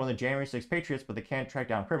track down one of the January 6 patriots, but they can't track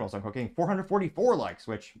down criminals. I'm getting 444 likes,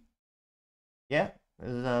 which, yeah,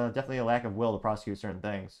 is definitely a lack of will to prosecute certain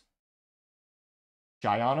things.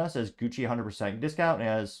 Jayana says Gucci 100% discount, and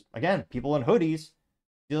has, again, people in hoodies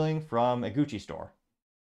stealing from a Gucci store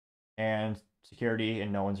and security,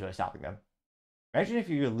 and no one's really stopping them. Imagine if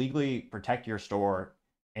you could legally protect your store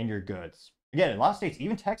and your goods. Again, in a lot of states,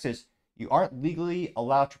 even Texas, you aren't legally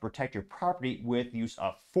allowed to protect your property with use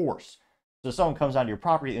of force. So if someone comes onto your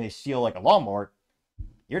property and they steal like a lawnmower,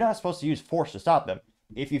 you're not supposed to use force to stop them.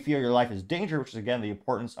 If you feel your life is danger, which is again the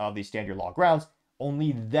importance of these stand your law grounds,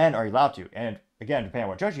 only then are you allowed to. And again, depending on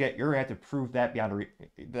what judge you get, you're going to have to prove that beyond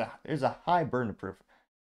there's a high burden of proof.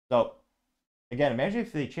 So again, imagine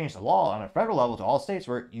if they changed the law on a federal level to all states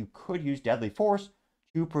where you could use deadly force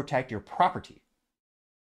to protect your property.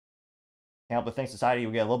 Can't help but think society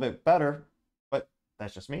will get a little bit better, but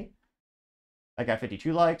that's just me. I got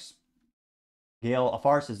 52 likes. Gail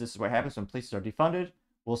Afar says this is what happens when places are defunded.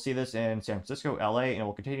 We'll see this in San Francisco, LA, and it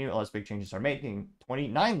will continue unless big changes are made, getting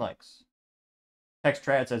 29 likes. Text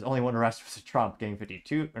Trad says only one arrest was Trump, getting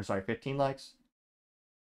 15 likes.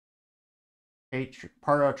 Hey,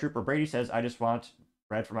 Trooper Brady says, I just want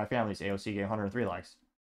bread for my family's AOC, getting 103 likes.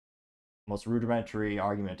 Most rudimentary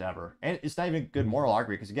argument ever. And it's not even a good moral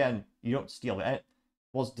argument, because again, you don't steal that.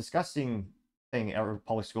 Most disgusting thing ever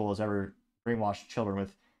public school has ever brainwashed children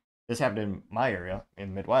with. This happened in my area, in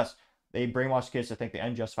the Midwest. They brainwash kids to think the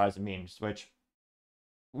end justifies the means, which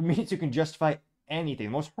means you can justify anything,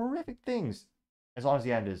 the most horrific things, as long as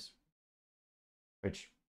the end is. Which,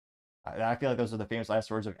 I feel like those are the famous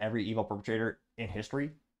last words of every evil perpetrator in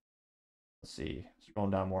history. Let's see,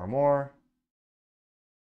 scrolling down more and more.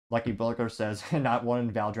 Lucky Bullocker says, not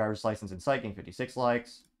one valid driver's license in sight, getting 56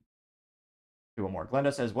 likes. Do one more.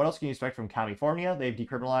 Glenda says, what else can you expect from California? They've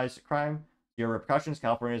decriminalized crime. Zero repercussions.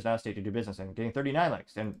 California is not a state to do business in, getting 39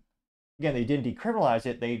 likes. And again, they didn't decriminalize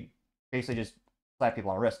it. They basically just slap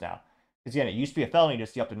people on the wrist now. Because again, it used to be a felony to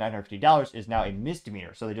steal up to $950, is now a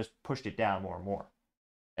misdemeanor. So they just pushed it down more and more.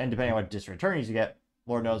 And depending on what district attorneys you get,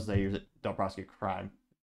 Lord knows they use it, don't prosecute crime.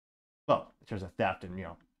 Well, in terms of theft and,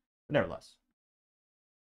 but nevertheless.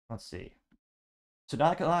 Let's see. So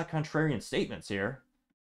not a lot of contrarian statements here.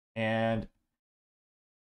 And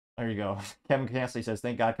there you go. Kevin Cassidy says,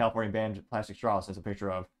 thank God California banned plastic straws. Sends a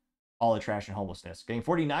picture of all the trash and homelessness. Getting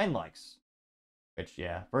 49 likes. Which,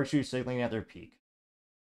 yeah, virtue signaling at their peak.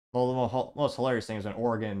 Well, the most hilarious thing is in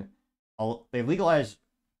Oregon, they legalized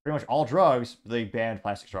pretty much all drugs, but they banned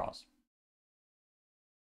plastic straws.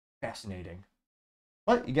 Fascinating.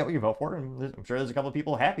 But you get what you vote for, and I'm sure there's a couple of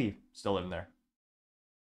people happy still living there.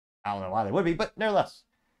 I don't know why they would be, but nevertheless.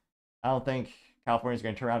 I don't think California's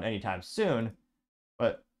going to turn around anytime soon.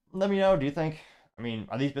 But let me know, do you think,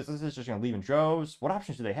 are these businesses just going to leave in droves? What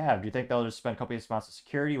options do they have? Do you think they'll just spend copious amounts of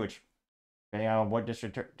security, which, depending on what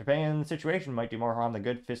district, depending on the situation, might do more harm than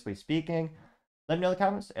good, fiscally speaking? Let me know in the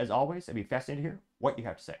comments. As always, I'd be fascinated to hear what you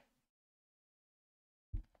have to say.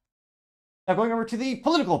 Now, going over to the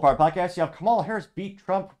political part podcast, you have Kamala Harris beat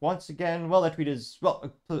Trump once again. Well, that tweet is,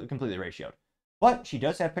 completely ratioed. But she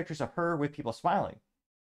does have pictures of her with people smiling.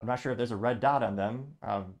 I'm not sure if there's a red dot on them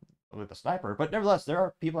with a sniper, but nevertheless, there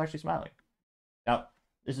are people actually smiling. Now,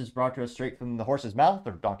 this is brought to us straight from the horse's mouth,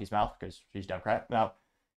 or donkey's mouth, because she's Democrat. Now,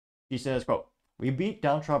 she says, quote, we beat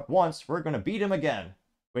down Trump once, we're going to beat him again.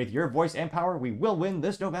 With your voice and power, we will win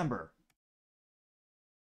this November.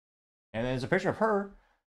 And there's a picture of her.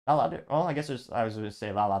 I guess I was going to say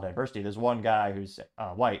a lot of diversity. There's one guy who's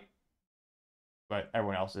white, but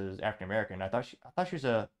everyone else is African American. I thought she was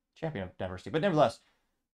a champion of diversity, but nevertheless,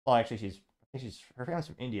 well, actually, her family's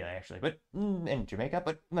from India, actually, but in Jamaica.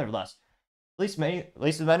 But nevertheless, at least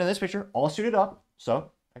the men in this picture all suited up,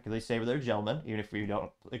 so I can at least say they're gentlemen, even if we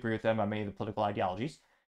don't agree with them on many of the political ideologies.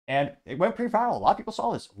 And it went pretty viral. A lot of people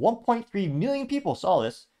saw this. 1.3 million people saw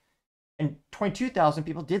this, and 22,000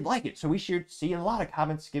 people did like it. So we should see a lot of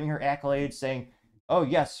comments giving her accolades, saying, "Oh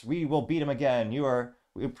yes, we will beat him again.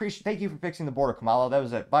 We appreciate. Thank you for fixing the border, Kamala. That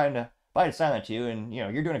was Biden silent to you, and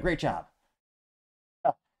you're doing a great job."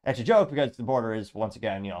 That's a joke because the border is once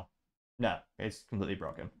again, no, it's completely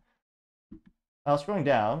broken. Scrolling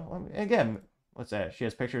down again. What's that? She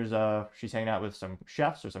has pictures of she's hanging out with some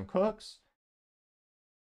chefs or some cooks.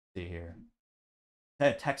 Let's see here. Is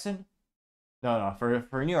that a Texan? No.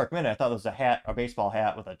 For New York Minute, I thought it was a baseball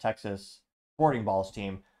hat with a Texas Sporting Balls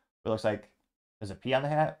team. It looks like there's a P on the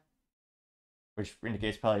hat, which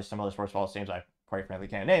indicates probably some other sports balls teams I quite frankly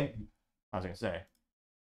can't name. I was gonna say.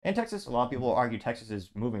 In Texas, a lot of people argue Texas is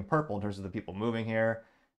moving purple in terms of the people moving here.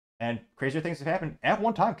 And crazier things have happened. At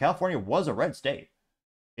one time, California was a red state.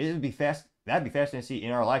 That'd be fascinating to see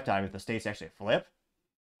in our lifetime if the states actually flip.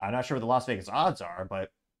 I'm not sure what the Las Vegas odds are,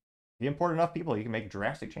 but if you import enough people, you can make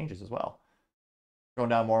drastic changes as well. Going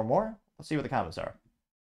down more and more, let's see what the comments are.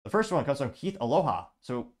 The first one comes from Keith Aloha.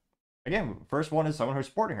 So, again, first one is someone who's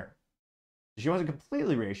supporting her. She wasn't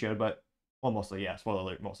completely ratioed, but, well, mostly, yeah, spoiler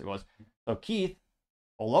alert, mostly was. So Keith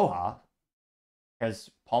Aloha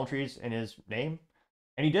has palm trees in his name,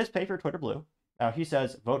 and he does pay for Twitter Blue. Now, he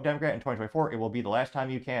says, vote Democrat in 2024. It will be the last time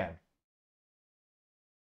you can.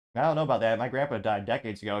 I don't know about that. My grandpa died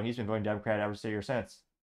decades ago, and he's been voting Democrat every year since.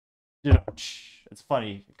 You know, it's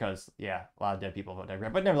funny because, yeah, a lot of dead people vote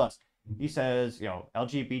Democrat. But nevertheless, he says,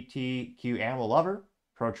 LGBTQ animal lover,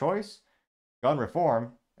 pro-choice, gun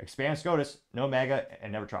reform, expand SCOTUS, no MAGA,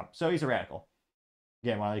 and never Trump. So he's a radical.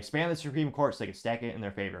 Again, want to expand the Supreme Court so they can stack it in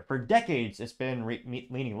their favor. For decades, it's been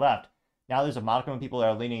leaning left. Now there's a modicum of people that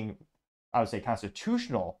are leaning, I would say,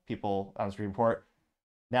 constitutional people on the Supreme Court.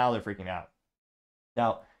 Now they're freaking out.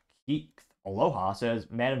 Now, Keith Aloha says,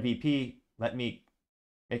 Madam VP, let me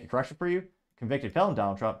make a correction for you. Convicted felon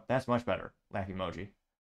Donald Trump, that's much better. Laughing emoji.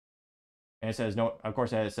 And it says, no, of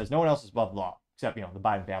course, it says no one else is above the law, except, the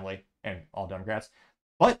Biden family and all Democrats.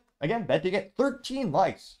 But, again, that did get 13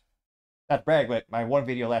 likes. Not to brag, but my one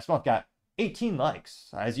video last month got 18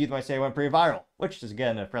 likes. As you might say, it went pretty viral, which is,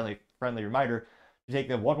 again, a friendly reminder to take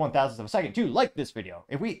the 1/1000th of a second to like this video.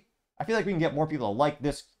 I feel like we can get more people to like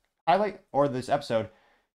this highlight or this episode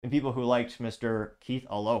than people who liked Mr. Keith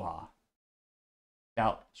Aloha.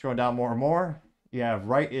 Now, scrolling down more and more, you have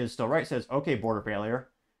right is still right, says, okay, border failure.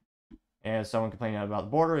 And someone complaining about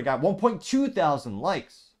the border, it got 1.2 thousand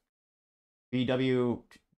likes.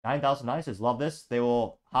 BW9009 says, love this. They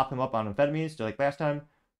will hop him up on amphetamines, just like last time.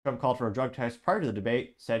 Trump called for a drug test prior to the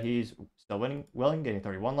debate, said he's still willing, getting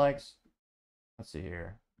 31 likes. Let's see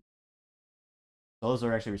here. So those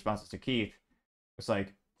are actually responses to Keith. It's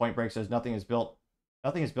like, Point Break says, nothing is built,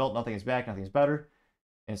 nothing is back, nothing is better.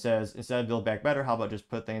 And it says, instead of build back better, how about just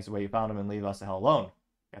put things the way you found them and leave us the hell alone?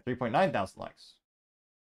 Got 3.9 thousand likes.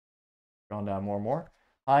 Going down more and more.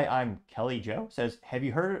 Hi, I'm Kelly Joe. Says, have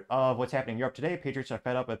you heard of what's happening in Europe today? Patriots are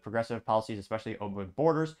fed up with progressive policies, especially open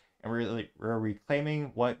borders, and we're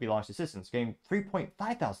reclaiming what belongs to citizens, getting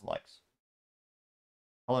 3.5 thousand likes.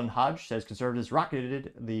 Helen Hodge says, conservatives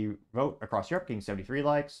rocketed the vote across Europe, getting 73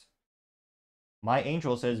 likes. My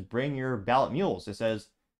Angel says, bring your ballot mules. It says,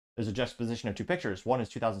 there's a juxtaposition of two pictures. One is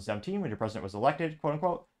 2017, when the president was elected, quote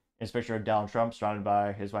unquote. And it's a picture of Donald Trump surrounded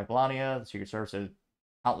by his wife Melania. The Secret Service says,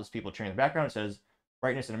 countless people cheering in the background. It says,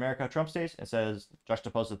 brightness in America, Trump stays. It says,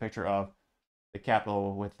 juxtaposed to the picture of the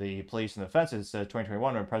Capitol with the police and the fences. It says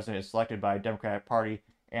 2021, when the president is selected by Democratic Party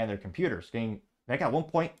and their computers. That got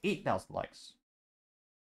 1.8 thousand likes.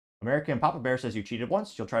 American Papa Bear says, you cheated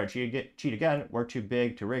once, you'll try to cheat again. We're too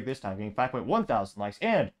big to rig this time, getting 5.1 thousand likes.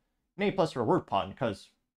 And an A+ for a word pun, because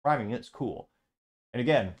rhyming is cool. And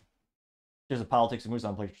again, there's a politics that moves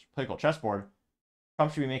on political chessboard.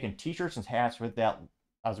 Trump should be making t-shirts and hats with that,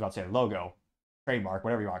 I was about to say logo, trademark,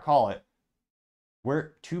 whatever you want to call it.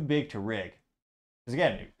 We're too big to rig. Because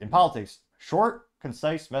again, in politics, short,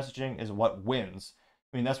 concise messaging is what wins.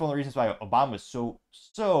 I mean, that's one of the reasons why Obama was so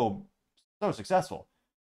successful.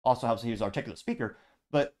 Also helps that he was an articulate speaker.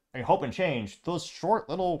 But I mean, hope and change, those short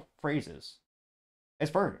little phrases, it's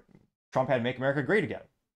perfect. Trump had to make America great again.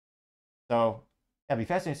 So, yeah, it'd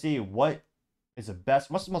be fascinating to see what is the best,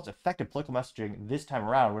 what's the most effective political messaging this time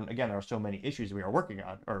around when, again, there are so many issues we are working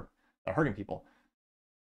on, or are hurting people.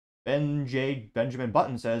 Benjamin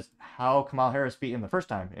Button says, how Kamal Harris beat him the first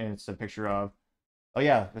time. And it's a picture of, oh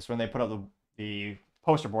yeah, that's when they put up the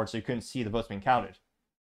poster board so you couldn't see the votes being counted.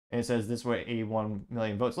 And it says, this is what 81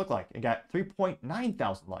 million votes look like. It got 3.9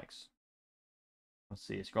 thousand likes. Let's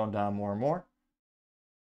see, scrolling down more and more.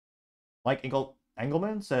 Mike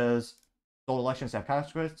Engelman says, stolen elections have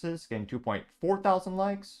consequences, getting 2.4 thousand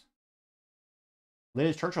likes.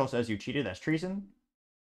 Liz Churchill says, you cheated, that's treason,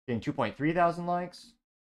 getting 2.3 thousand likes.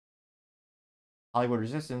 Hollywood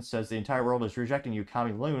Resistance says, the entire world is rejecting you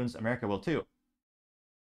commie loons, America will too.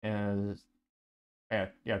 And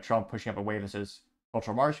yeah, Trump pushing up a wave that says,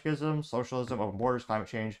 cultural Marxism, socialism, open borders, climate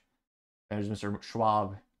change. And there's Mr.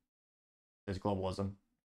 Schwab, says globalism,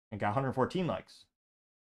 and got 114 likes.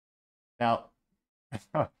 Now,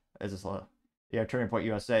 this is Turning Point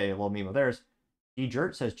USA, a little meme of theirs.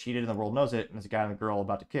 Jert says cheated and the world knows it, and there's a guy and a girl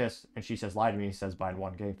about to kiss, and she says lie to me, he says Biden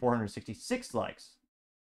won, getting 466 likes.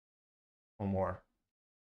 One more.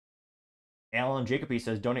 Alan Jacoby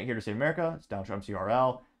says donate here to save America. It's Donald Trump's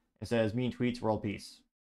URL. It says mean tweets, world peace.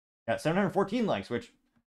 Got 714 likes, which,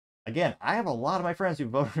 again, I have a lot of my friends who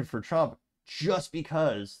voted for Trump just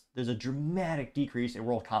because there's a dramatic decrease in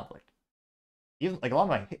world conflict. Even like a lot of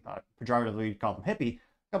my pejoratively call them hippie,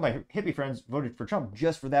 a lot of my hippie friends voted for Trump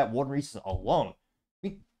just for that one reason alone. I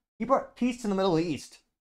mean, he brought peace to the Middle East,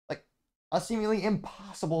 like a seemingly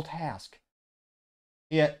impossible task.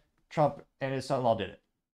 Yet Trump and his son-in-law did it.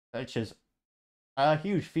 It's just a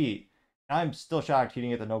huge feat. I'm still shocked he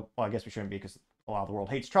didn't get the Nobel. Well, I guess we shouldn't be because a lot of the world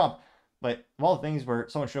hates Trump. But of all the things where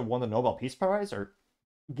someone should have won the Nobel Peace Prize or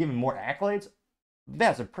given more accolades,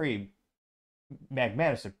 that's a pretty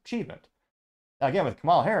magnificent achievement. Now, again, with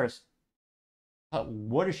Kamala Harris,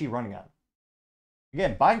 what is she running on?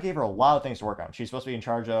 Again, Biden gave her a lot of things to work on. She's supposed to be in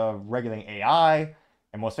charge of regulating AI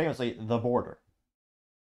and most famously, the border.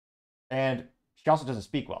 And she also doesn't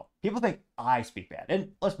speak well. People think I speak bad.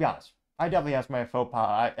 And let's be honest, I definitely have my faux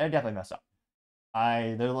pas. I definitely mess up.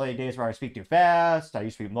 There are late days where I speak too fast. I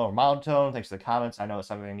used to be lower monotone. Thanks to the comments, I know it's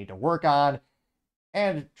something I need to work on.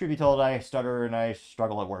 And truth be told, I stutter and I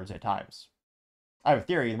struggle at words at times. I have a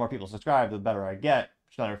theory, the more people subscribe, the better I get.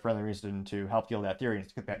 It's another friendly reason to help fuel that theory.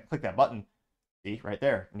 Just click that button. See, right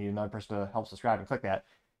there. I need another person to help subscribe and click that.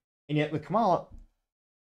 And yet with Kamala,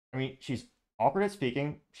 I mean, she's awkward at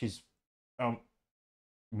speaking. She's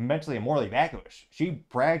mentally and morally vacuous. She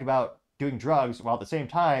bragged about doing drugs while at the same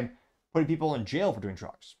time putting people in jail for doing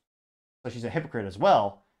drugs. So she's a hypocrite as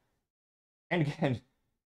well. And again,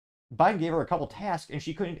 Biden gave her a couple tasks and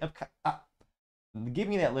she couldn't give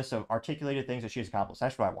me that list of articulated things that she has accomplished.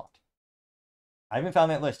 That's what I want. I haven't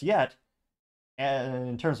found that list yet. And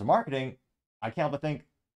in terms of marketing, I can't help but think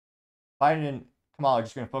Biden and Kamala are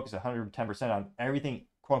just going to focus 110% on everything,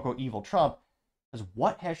 quote unquote, evil Trump. Because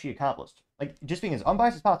what has she accomplished? Like, just being as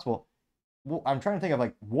unbiased as possible, well, I'm trying to think of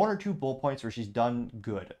like 1 or 2 bullet points where she's done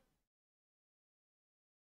good.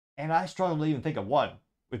 And I struggle to even think of one.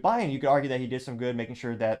 With Biden, you could argue that he did some good, making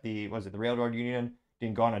sure that the railroad union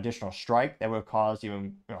didn't go on additional strike. That would have caused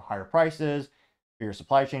even higher prices, bigger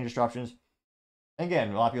supply chain disruptions. And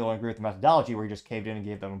again, a lot of people don't agree with the methodology where he just caved in and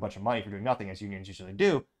gave them a bunch of money for doing nothing, as unions usually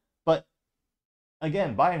do. But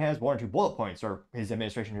again, Biden has 1 or 2 bullet points, or his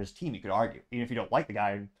administration or his team, you could argue. Even if you don't like the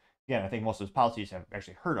guy, again, I think most of his policies have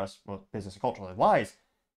actually hurt us, well, business and culturally wise.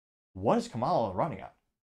 What is Kamala running on?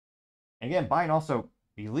 And again, Biden also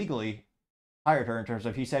illegally hired her in terms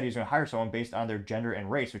of he said he was going to hire someone based on their gender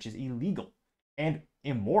and race, which is illegal and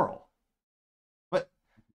immoral. But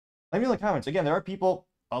let me know in the comments. Again, there are people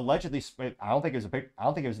allegedly. I don't think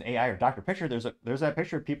it was an AI or doctor picture. There's that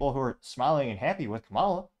picture of people who are smiling and happy with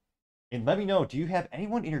Kamala. And let me know, do you have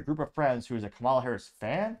anyone in your group of friends who is a Kamala Harris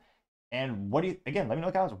fan? And let me know in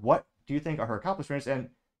the comments, what do you think are her accomplishments? And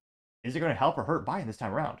is it going to help or hurt Biden this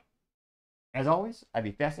time around? As always, I'd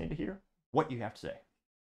be fascinated to hear what you have to say.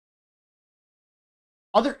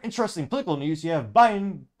 Other interesting political news, you have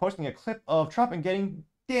Biden posting a clip of Trump and getting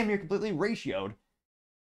damn near completely ratioed,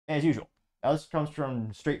 as usual. Now, this comes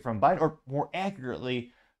straight from Biden, or more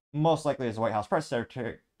accurately, most likely as the White House Press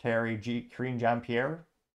Secretary Karine Jean-Pierre,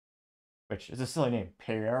 which is a silly name,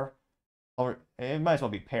 Pierre. Or it might as well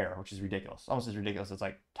be Pear, which is ridiculous. Almost as ridiculous as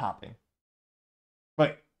like topping.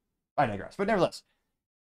 But I digress. But nevertheless,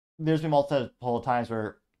 there's been multiple times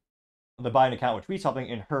where the Biden account would tweet something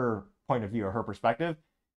in her point of view or her perspective.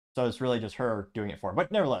 So it's really just her doing it for him.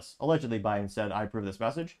 But nevertheless, allegedly Biden said, I approve this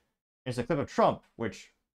message. It's a clip of Trump,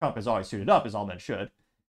 which Trump has always suited up, as all men should.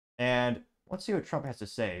 And let's see what Trump has to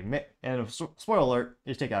say. And spoiler alert,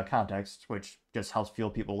 just take it out of context, which just helps fuel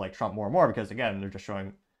people like Trump more and more, because again, they're just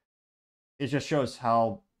showing, it just shows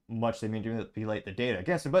how much they mean to manipulate the data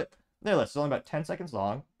against him. But nevertheless, it's only about 10 seconds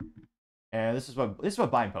long. And this is what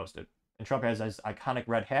Biden posted. And Trump has his iconic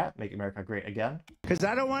red hat, Make America Great Again. Because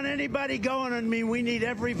I don't want anybody going on me. We need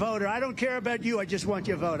every voter. I don't care about you. I just want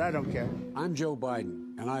your vote. I don't care. I'm Joe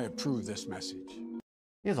Biden, and I approve this message.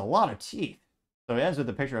 He has a lot of teeth. So it ends with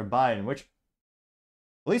a picture of Biden, which,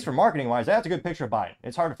 at least for marketing-wise, that's a good picture of Biden.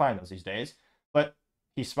 It's hard to find those these days. But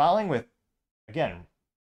he's smiling with, again,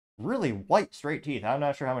 really white, straight teeth. I'm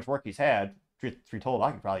not sure how much work he's had. Truth be told,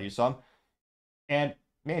 I could probably use some. And,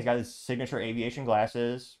 man, he's got his signature aviation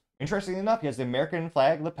glasses. Interestingly enough, he has the American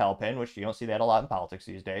flag lapel pin, which you don't see that a lot in politics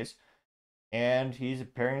these days. And he's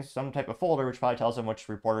preparing some type of folder, which probably tells him which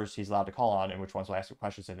reporters he's allowed to call on and which ones will ask him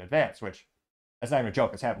questions in advance, which, that's not even a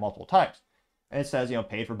joke. It's happened multiple times. And it says,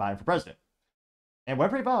 paid for Biden for president. And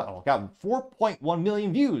went pretty well. Got 4.1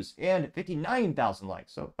 million views and 59,000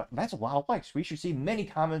 likes. So that's a lot of likes. We should see many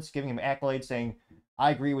comments giving him accolades saying,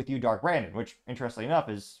 I agree with you, Dark Brandon, which, interestingly enough,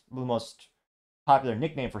 is the most popular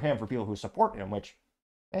nickname for him for people who support him, which,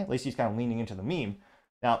 at least he's kind of leaning into the meme.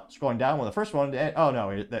 Now, scrolling down, the first one, oh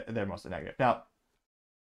no, they're mostly negative. Now,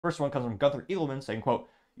 first one comes from Gunther Eagleman saying, quote,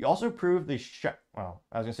 you also proved the, well,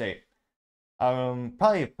 I was going to say,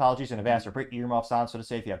 probably apologies in advance or put earmuffs on, so to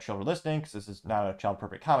say, if you have children listening, because this is not a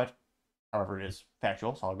child-appropriate comment. However, it is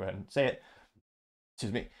factual, so I'll go ahead and say it.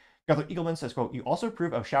 Excuse me. Gunther Eagleman says, quote, you also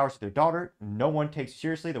approve of showers with your daughter. No one takes you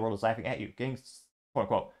seriously. The world is laughing at you. Getting, quote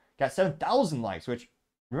unquote, got 7,000 likes, which,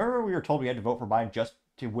 remember we were told we had to vote for Biden just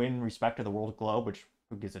to win respect to the world globe, which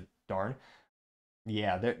who gives a darn.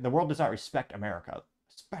 Yeah, the world does not respect America,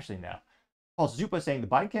 especially now. Paul Zupa saying the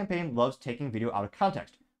Biden campaign loves taking video out of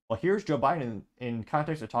context. Well, here's Joe Biden in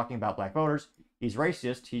context of talking about black voters. He's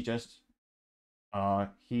racist.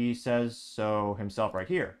 He says so himself right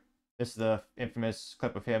here. This is the infamous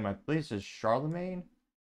clip of him. I believe this is Charlemagne.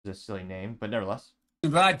 It's a silly name, but nevertheless.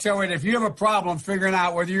 But I tell you, if you have a problem figuring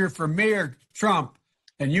out whether you're for me or Trump,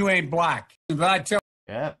 and you ain't black. But I tell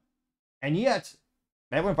yeah. And yet,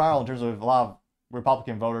 that went viral in terms of a lot of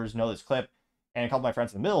Republican voters know this clip, and a couple of my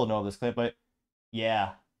friends in the middle know this clip, but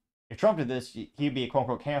yeah, if Trump did this, he'd be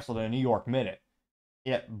quote-unquote canceled in a New York minute.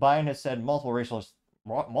 Yet Biden has said multiple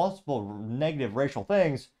negative racial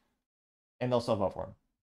things, and they'll still vote for him.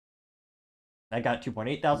 That got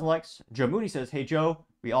 2.8 thousand likes. Joe Mooney says, hey Joe,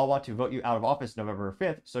 we all want to vote you out of office November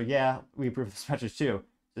 5th, so yeah, we approve of this message too.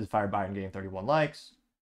 This is Fire Biden getting 31 likes.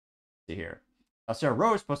 Let's see here. Sarah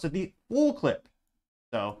Rose posted the full clip.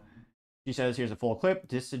 So she says, here's a full clip,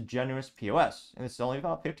 disingenuous POS. And it's only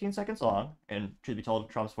about 15 seconds long. And truth be told,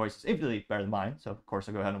 Trump's voice is infinitely better than mine. So of course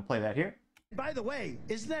I'll go ahead and play that here. By the way,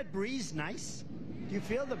 isn't that breeze nice? Do you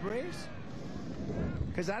feel the breeze?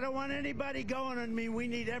 Because I don't want anybody going on me. We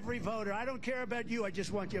need every voter. I don't care about you. I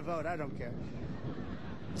just want your vote. I don't care.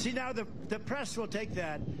 See, now the press will take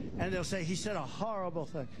that and they'll say he said a horrible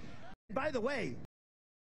thing. By the way,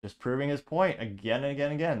 just proving his point again and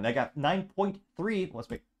again and again. They got 9.3. Let's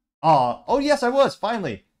make. Oh yes, I was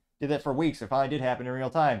finally did that for weeks. It finally did happen in real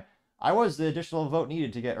time. I was the additional vote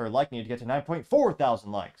needed to get, or like needed to get to 9.4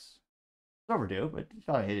 thousand likes. It's overdue, but it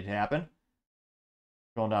finally did happen.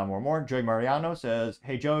 Going down more and more. Joey Mariano says,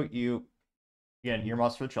 "Hey Joe, you again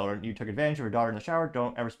earmuffs for the children. You took advantage of your daughter in the shower.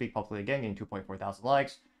 Don't ever speak publicly again." Getting 2.4 thousand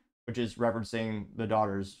likes, which is referencing the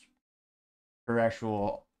daughter's her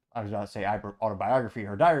actual. I was about to say autobiography.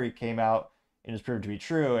 Her diary came out and is proved to be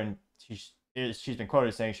true, and she's been quoted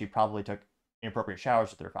as saying she probably took inappropriate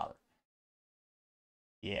showers with her father.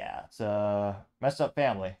 Yeah, it's a messed up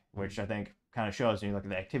family, which I think kind of shows when you look at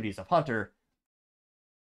the activities of Hunter.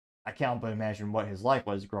 I can't but imagine what his life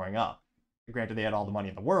was growing up. Granted, they had all the money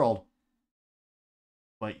in the world,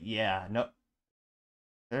 but yeah, no,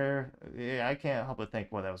 I can't help but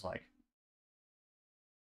think what that was like.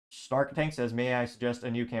 Stark Tank says, may I suggest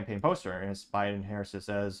a new campaign poster? And it's Biden Harris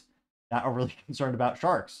says, not overly concerned about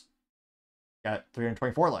sharks. Got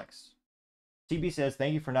 324 likes. TB says,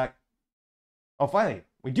 thank you for not... Oh, finally,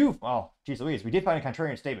 we do... Oh, geez Louise, we did find a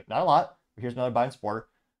contrarian statement. Not a lot, but here's another Biden supporter.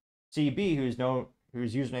 CB,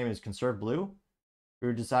 whose username is Conserve Blue,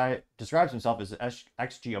 who describes himself as an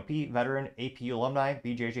ex-GOP veteran, AP alumni,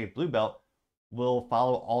 BJJ Blue Belt, will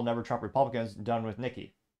follow all Never Trump Republicans done with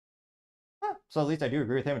Nikki. So at least I do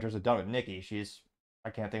agree with him in terms of done with Nikki. I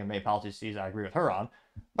can't think of many policies I agree with her on.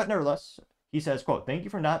 But nevertheless, he says, quote, thank you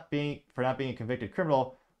for not being a convicted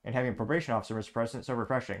criminal and having a probation officer, Mr. President, so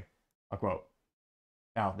refreshing, unquote.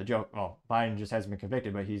 Now, the joke, well, Biden just hasn't been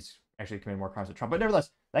convicted, but he's actually committed more crimes than Trump. But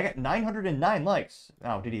nevertheless, that got 909 likes.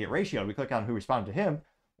 Now, did he get ratioed? We click on who responded to him.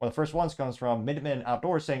 One of the first ones comes from Minutemen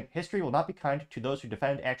Outdoors saying, history will not be kind to those who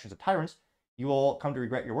defend actions of tyrants. You will come to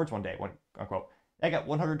regret your words one day, unquote. That got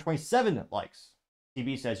 127 likes.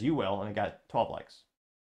 CB says you will, and it got 12 likes.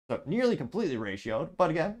 So nearly completely ratioed,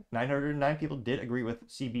 but again, 909 people did agree with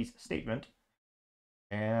CB's statement.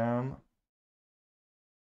 And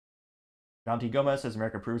John T. Gomez says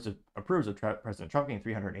America approves of President Trump, getting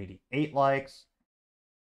 388 likes.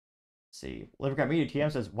 Let's see. Livercat Media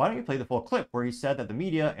TM says, why don't you play the full clip where he said that the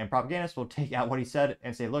media and propagandists will take out what he said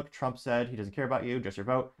and say, look, Trump said he doesn't care about you, just your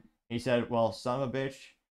vote. And he said, well, son of a bitch,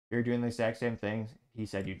 you're doing the exact same things he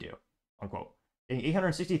said you do, unquote. Getting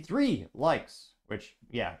 863 likes, which,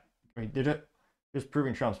 yeah, I mean, just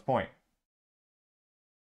proving Trump's point.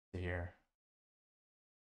 Here.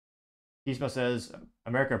 Gizmo says,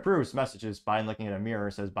 America approves messages. Biden looking at a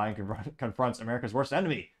mirror says, Biden confronts America's worst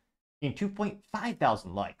enemy. Getting 2.5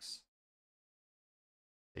 thousand likes.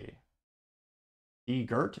 Let's see. D.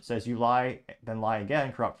 Gert says, you lie, then lie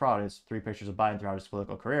again. Corrupt fraud is 3 pictures of Biden throughout his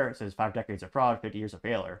political career. It says 5 decades of fraud, 50 years of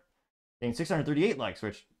failure. Getting 638 likes,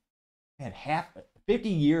 which, man, 50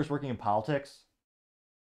 years working in politics.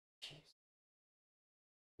 Jeez.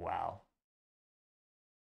 Wow.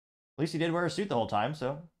 At least he did wear a suit the whole time,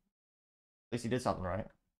 so at least he did something right.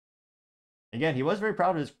 Again, he was very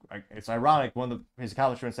proud of his... It's ironic, one of his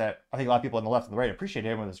accomplishments that I think a lot of people on the left and the right appreciated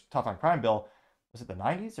him with his tough on crime bill. Was it the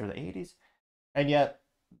 90s or the 80s? And yet,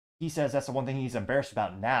 he says that's the one thing he's embarrassed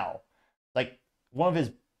about now. Like, one of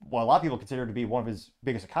his... Well, a lot of people consider it to be one of his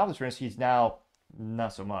biggest accomplishments. He's now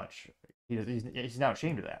not so much. He's now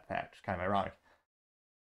ashamed of that fact. It's kind of ironic.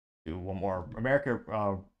 Do one more.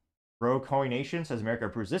 America... Rogue Coin Nation says America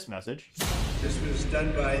approves this message. This was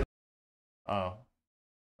done by Oh,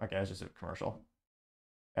 okay, that's just a commercial.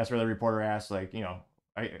 That's where the reporter asks, like, you know,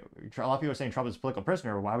 a lot of people are saying Trump is a political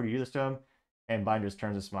prisoner. Why would you do this to him? And Biden just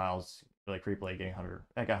turns and smiles really creepily, getting 100.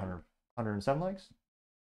 That got 107 likes.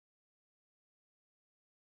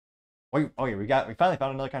 Wait, oh yeah, we finally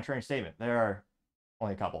found another contrarian statement. There are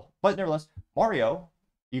only a couple, but nevertheless, Mario,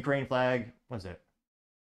 Ukraine flag. What is it?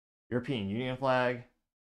 European Union flag.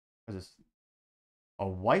 What is this? A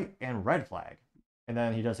white and red flag. And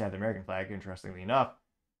then he does have the American flag, interestingly enough.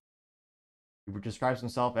 He describes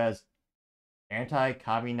himself as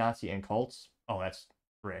anti-communist Nazi and cults. Oh, that's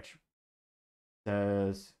rich.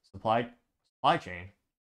 Says supply chain,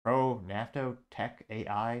 pro NAFTA tech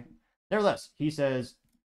AI. Nevertheless, he says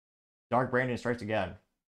Dark Brandon strikes again.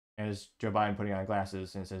 As Joe Biden putting on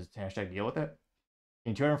glasses and says hashtag deal with it.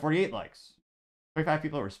 And 248 likes. 25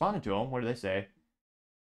 people responded to him. What did they say?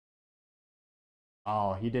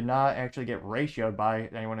 Oh, he did not actually get ratioed by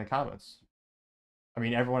anyone in the comments. I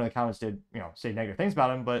mean, everyone in the comments did, you know, say negative things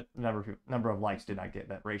about him, but the number of likes did not get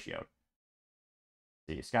that ratioed.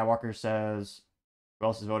 See, Skywalker says, who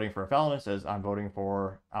else is voting for a felon? It says, I'm voting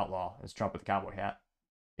for outlaw. It's Trump with the cowboy hat.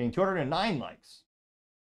 Getting 209 likes.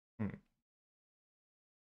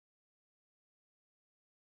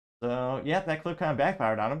 So, yeah, that clip kind of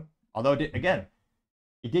backfired on him. Although, again,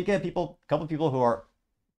 he did get a couple of people who are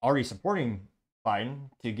already supporting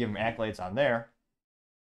Biden to give him accolades on there.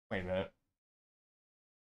 Wait a minute.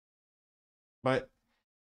 But,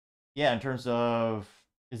 yeah, in terms of,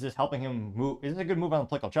 is this helping him move? Is this a good move on the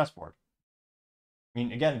political chessboard? I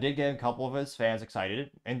mean, again, it did get a couple of his fans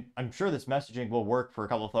excited. And I'm sure this messaging will work for a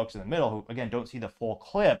couple of folks in the middle who, again, don't see the full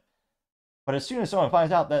clip. But as soon as someone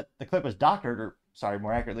finds out that the clip was doctored, or sorry,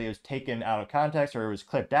 more accurately, it was taken out of context or it was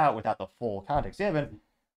clipped out without the full context given,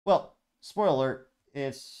 well, spoiler alert,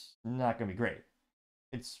 it's not going to be great.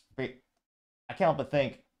 I can't help but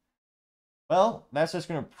think, well, that's just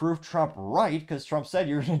going to prove Trump right because Trump said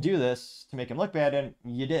you were going to do this to make him look bad, and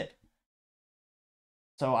you did.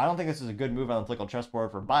 So I don't think this is a good move on the political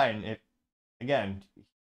chessboard for Biden. If, again,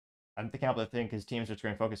 I can't help but think his team's just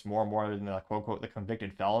going to focus more and more on the quote-unquote the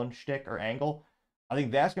convicted felon shtick or angle. I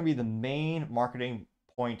think that's going to be the main marketing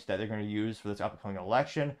point that they're going to use for this upcoming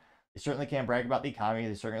election. They certainly can't brag about the economy.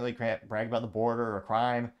 They certainly can't brag about the border or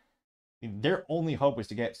crime. Their only hope is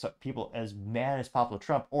to get people as mad as possible with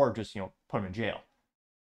Trump or just, you know, put him in jail.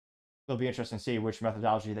 It'll be interesting to see which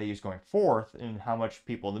methodology they use going forth and how much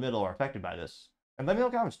people in the middle are affected by this. And let me know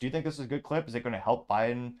in the comments. Do you think this is a good clip? Is it going to help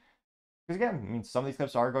Biden? Because again, I mean, some of these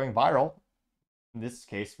clips are going viral. In this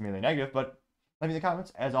case, merely negative, but let me in the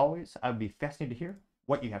comments. As always, I would be fascinated to hear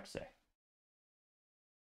what you have to say.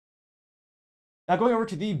 Now going over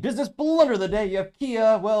to the business blunder of the day, you have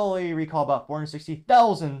Kia. Well, they recall about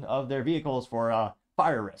 460,000 of their vehicles for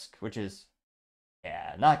fire risk, which is,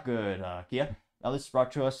 yeah, not good, Kia. Now this is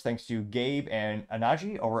brought to us thanks to Gabe and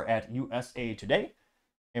Anaji over at USA Today,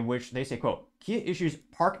 in which they say, quote, Kia issues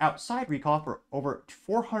park outside recall for over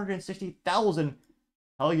 460,000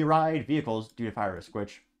 Telluride vehicles due to fire risk,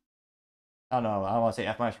 which, I don't know, I don't want to say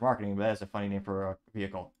F- for marketing, but that's a funny name for a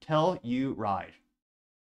vehicle. Telluride.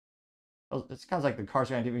 It's kind of like the car's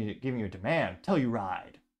going to giving you a demand.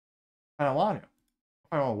 Telluride. I don't want to.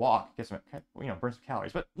 If I don't want to walk, get some, you know, burn some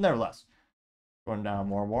calories. But nevertheless, going down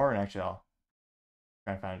more and more, and actually I'll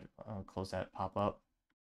try and find, close that pop-up.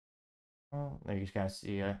 Oh, there you guys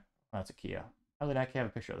see, that's a Kia. How did I have a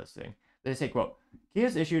picture of this thing? They say, quote,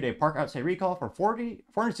 Kia's issued a park outside recall for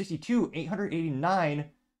 462,889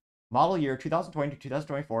 model year 2020 to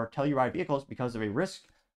 2024 Telluride vehicles because of a risk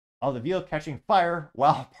of the vehicle catching fire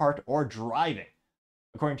while parked or driving.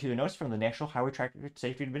 According to the notice from the National Highway Traffic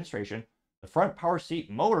Safety Administration, the front power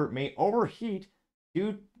seat motor may overheat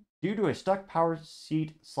due to a stuck power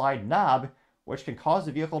seat slide knob, which can cause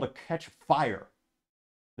the vehicle to catch fire.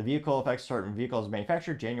 The vehicle affects certain vehicles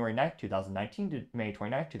manufactured January 9, 2019 to May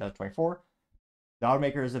 29, 2024. The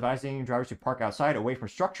automaker is advising drivers to park outside away from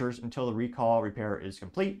structures until the recall repair is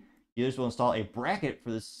complete. Dealers will install a bracket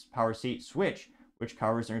for this power seat switch, which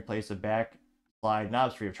covers and replaces the back slide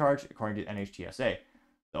knobs free of charge, according to NHTSA.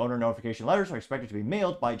 The owner notification letters are expected to be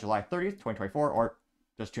mailed by July 30th, 2024, or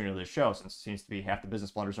just tune into this show, since it seems to be half the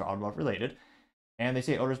business blunders are automotive related. And they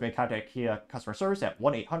say owners may contact Kia customer service at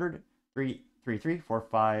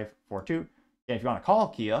 1-800-333-4542. And if you want to call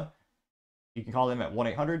Kia, you can call them at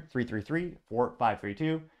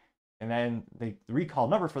 1-800-333-4532. And then the recall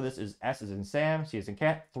number for this is S as in Sam, C as in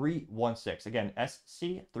Cat, 316. Again,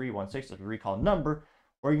 SC316 is the recall number.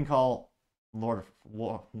 Or you can call, Lord,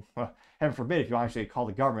 heaven forbid, if you actually call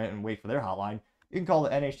the government and wait for their hotline, you can call the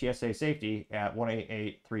NHTSA Safety at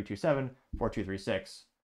 1-888-327-4236,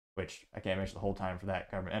 which I can't mention the whole time for that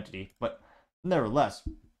government entity. But nevertheless,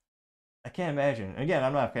 I can't imagine. Again,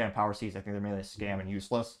 I'm not a fan of power seats. I think they're mainly a scam and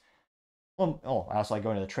useless. Well, I also like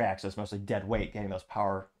going to the track, so it's mostly dead weight getting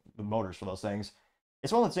the motors for those things.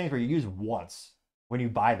 It's one of those things where you use once when you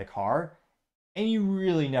buy the car, and you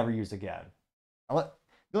really never use again. The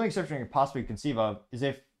only exception I can possibly conceive of is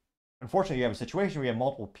if, unfortunately, you have a situation where you have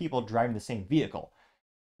multiple people driving the same vehicle.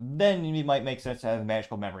 Then it might make sense to have the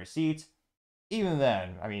magical memory seats. Even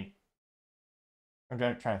then, I mean, I'm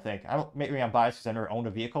trying to think. Maybe I'm biased because I never owned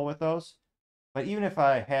a vehicle with those. But even if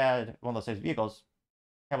I had one of those types of vehicles,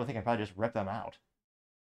 I would think I'd probably just rip them out.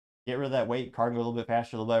 Get rid of that weight, car can go a little bit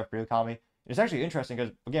faster, a little better fuel economy. It's actually interesting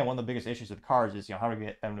because, again, one of the biggest issues with cars is, how to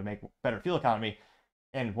get them to make better fuel economy.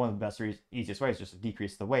 And one of the best, easiest ways is just to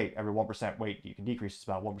decrease the weight. Every 1% weight you can decrease is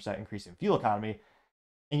about 1% increase in fuel economy.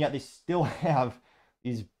 And yet they still have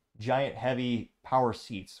these giant, heavy power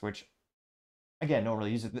seats, which, again, no one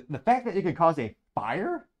really uses. The fact that it could cause a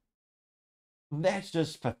fire, that's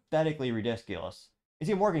just pathetically ridiculous. It's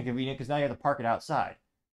even more inconvenient because now you have to park it outside.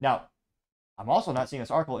 Now, I'm also not seeing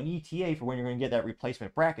this article in ETA for when you're going to get that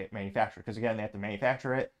replacement bracket manufactured, because again, they have to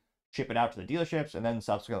manufacture it, ship it out to the dealerships, and then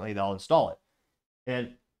subsequently they'll install it.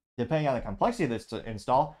 And depending on the complexity of this to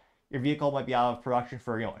install, your vehicle might be out of production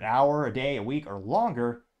for an hour, a day, a week, or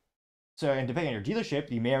longer. So, and depending on your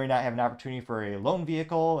dealership, you may or may not have an opportunity for a loan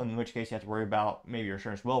vehicle, in which case you have to worry about maybe your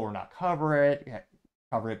insurance will or not cover it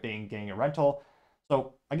getting a rental.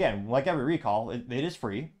 So again, like every recall, it is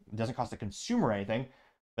free. It doesn't cost the consumer anything.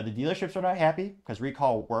 But the dealerships are not happy because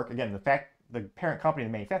recall work, again, the parent company,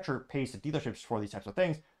 the manufacturer, pays the dealerships for these types of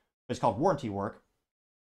things. It's called warranty work.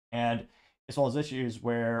 And it's one of those issues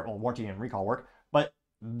where, warranty and recall work, but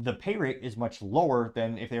the pay rate is much lower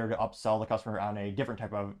than if they were to upsell the customer on a different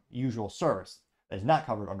type of usual service that is not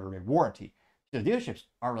covered under a warranty. So the dealerships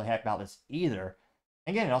aren't really happy about this either.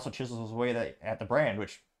 And again, it also chisels away at the brand,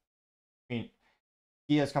 which, I mean,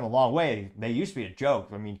 Kia has come a long way. They used to be a joke.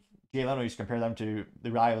 I mean, Jay Leno used to compare them to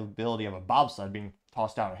the reliability of a bobsled being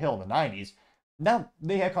tossed down a hill in the 90s. Now,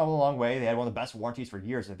 they have come a long way. They had one of the best warranties for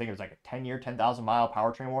years. I think it was like a 10-year, 10,000-mile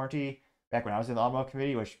powertrain warranty back when I was in the automotive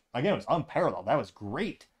committee, which, again, was unparalleled. That was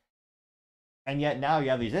great. And yet now you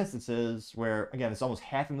have these instances where, again, it's almost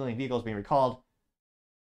 500,000 vehicles being recalled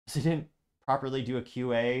because they didn't properly do a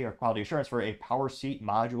QA or quality assurance for a power seat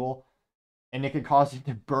module, and it could cause it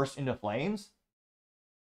to burst into flames.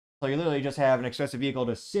 So you literally just have an expensive vehicle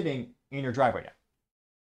just sitting in your driveway now,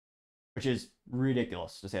 which is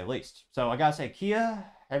ridiculous to say the least. So I gotta say, Kia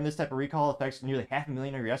having this type of recall affects nearly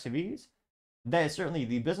 500,000 of your SUVs. That is certainly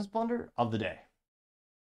the business blunder of the day.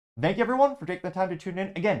 Thank you everyone for taking the time to tune in.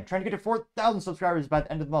 Again, trying to get to 4,000 subscribers by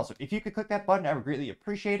the end of the month. So if you could click that button, I would greatly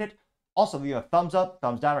appreciate it. Also, leave a thumbs up,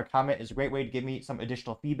 thumbs down, or comment is a great way to give me some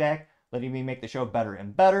additional feedback, letting me make the show better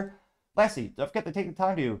and better. Lastly, don't forget to take the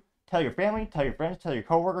time to tell your family, tell your friends, tell your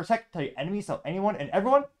coworkers, heck, tell your enemies, tell anyone and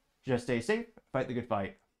everyone. Just stay safe, fight the good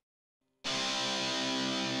fight.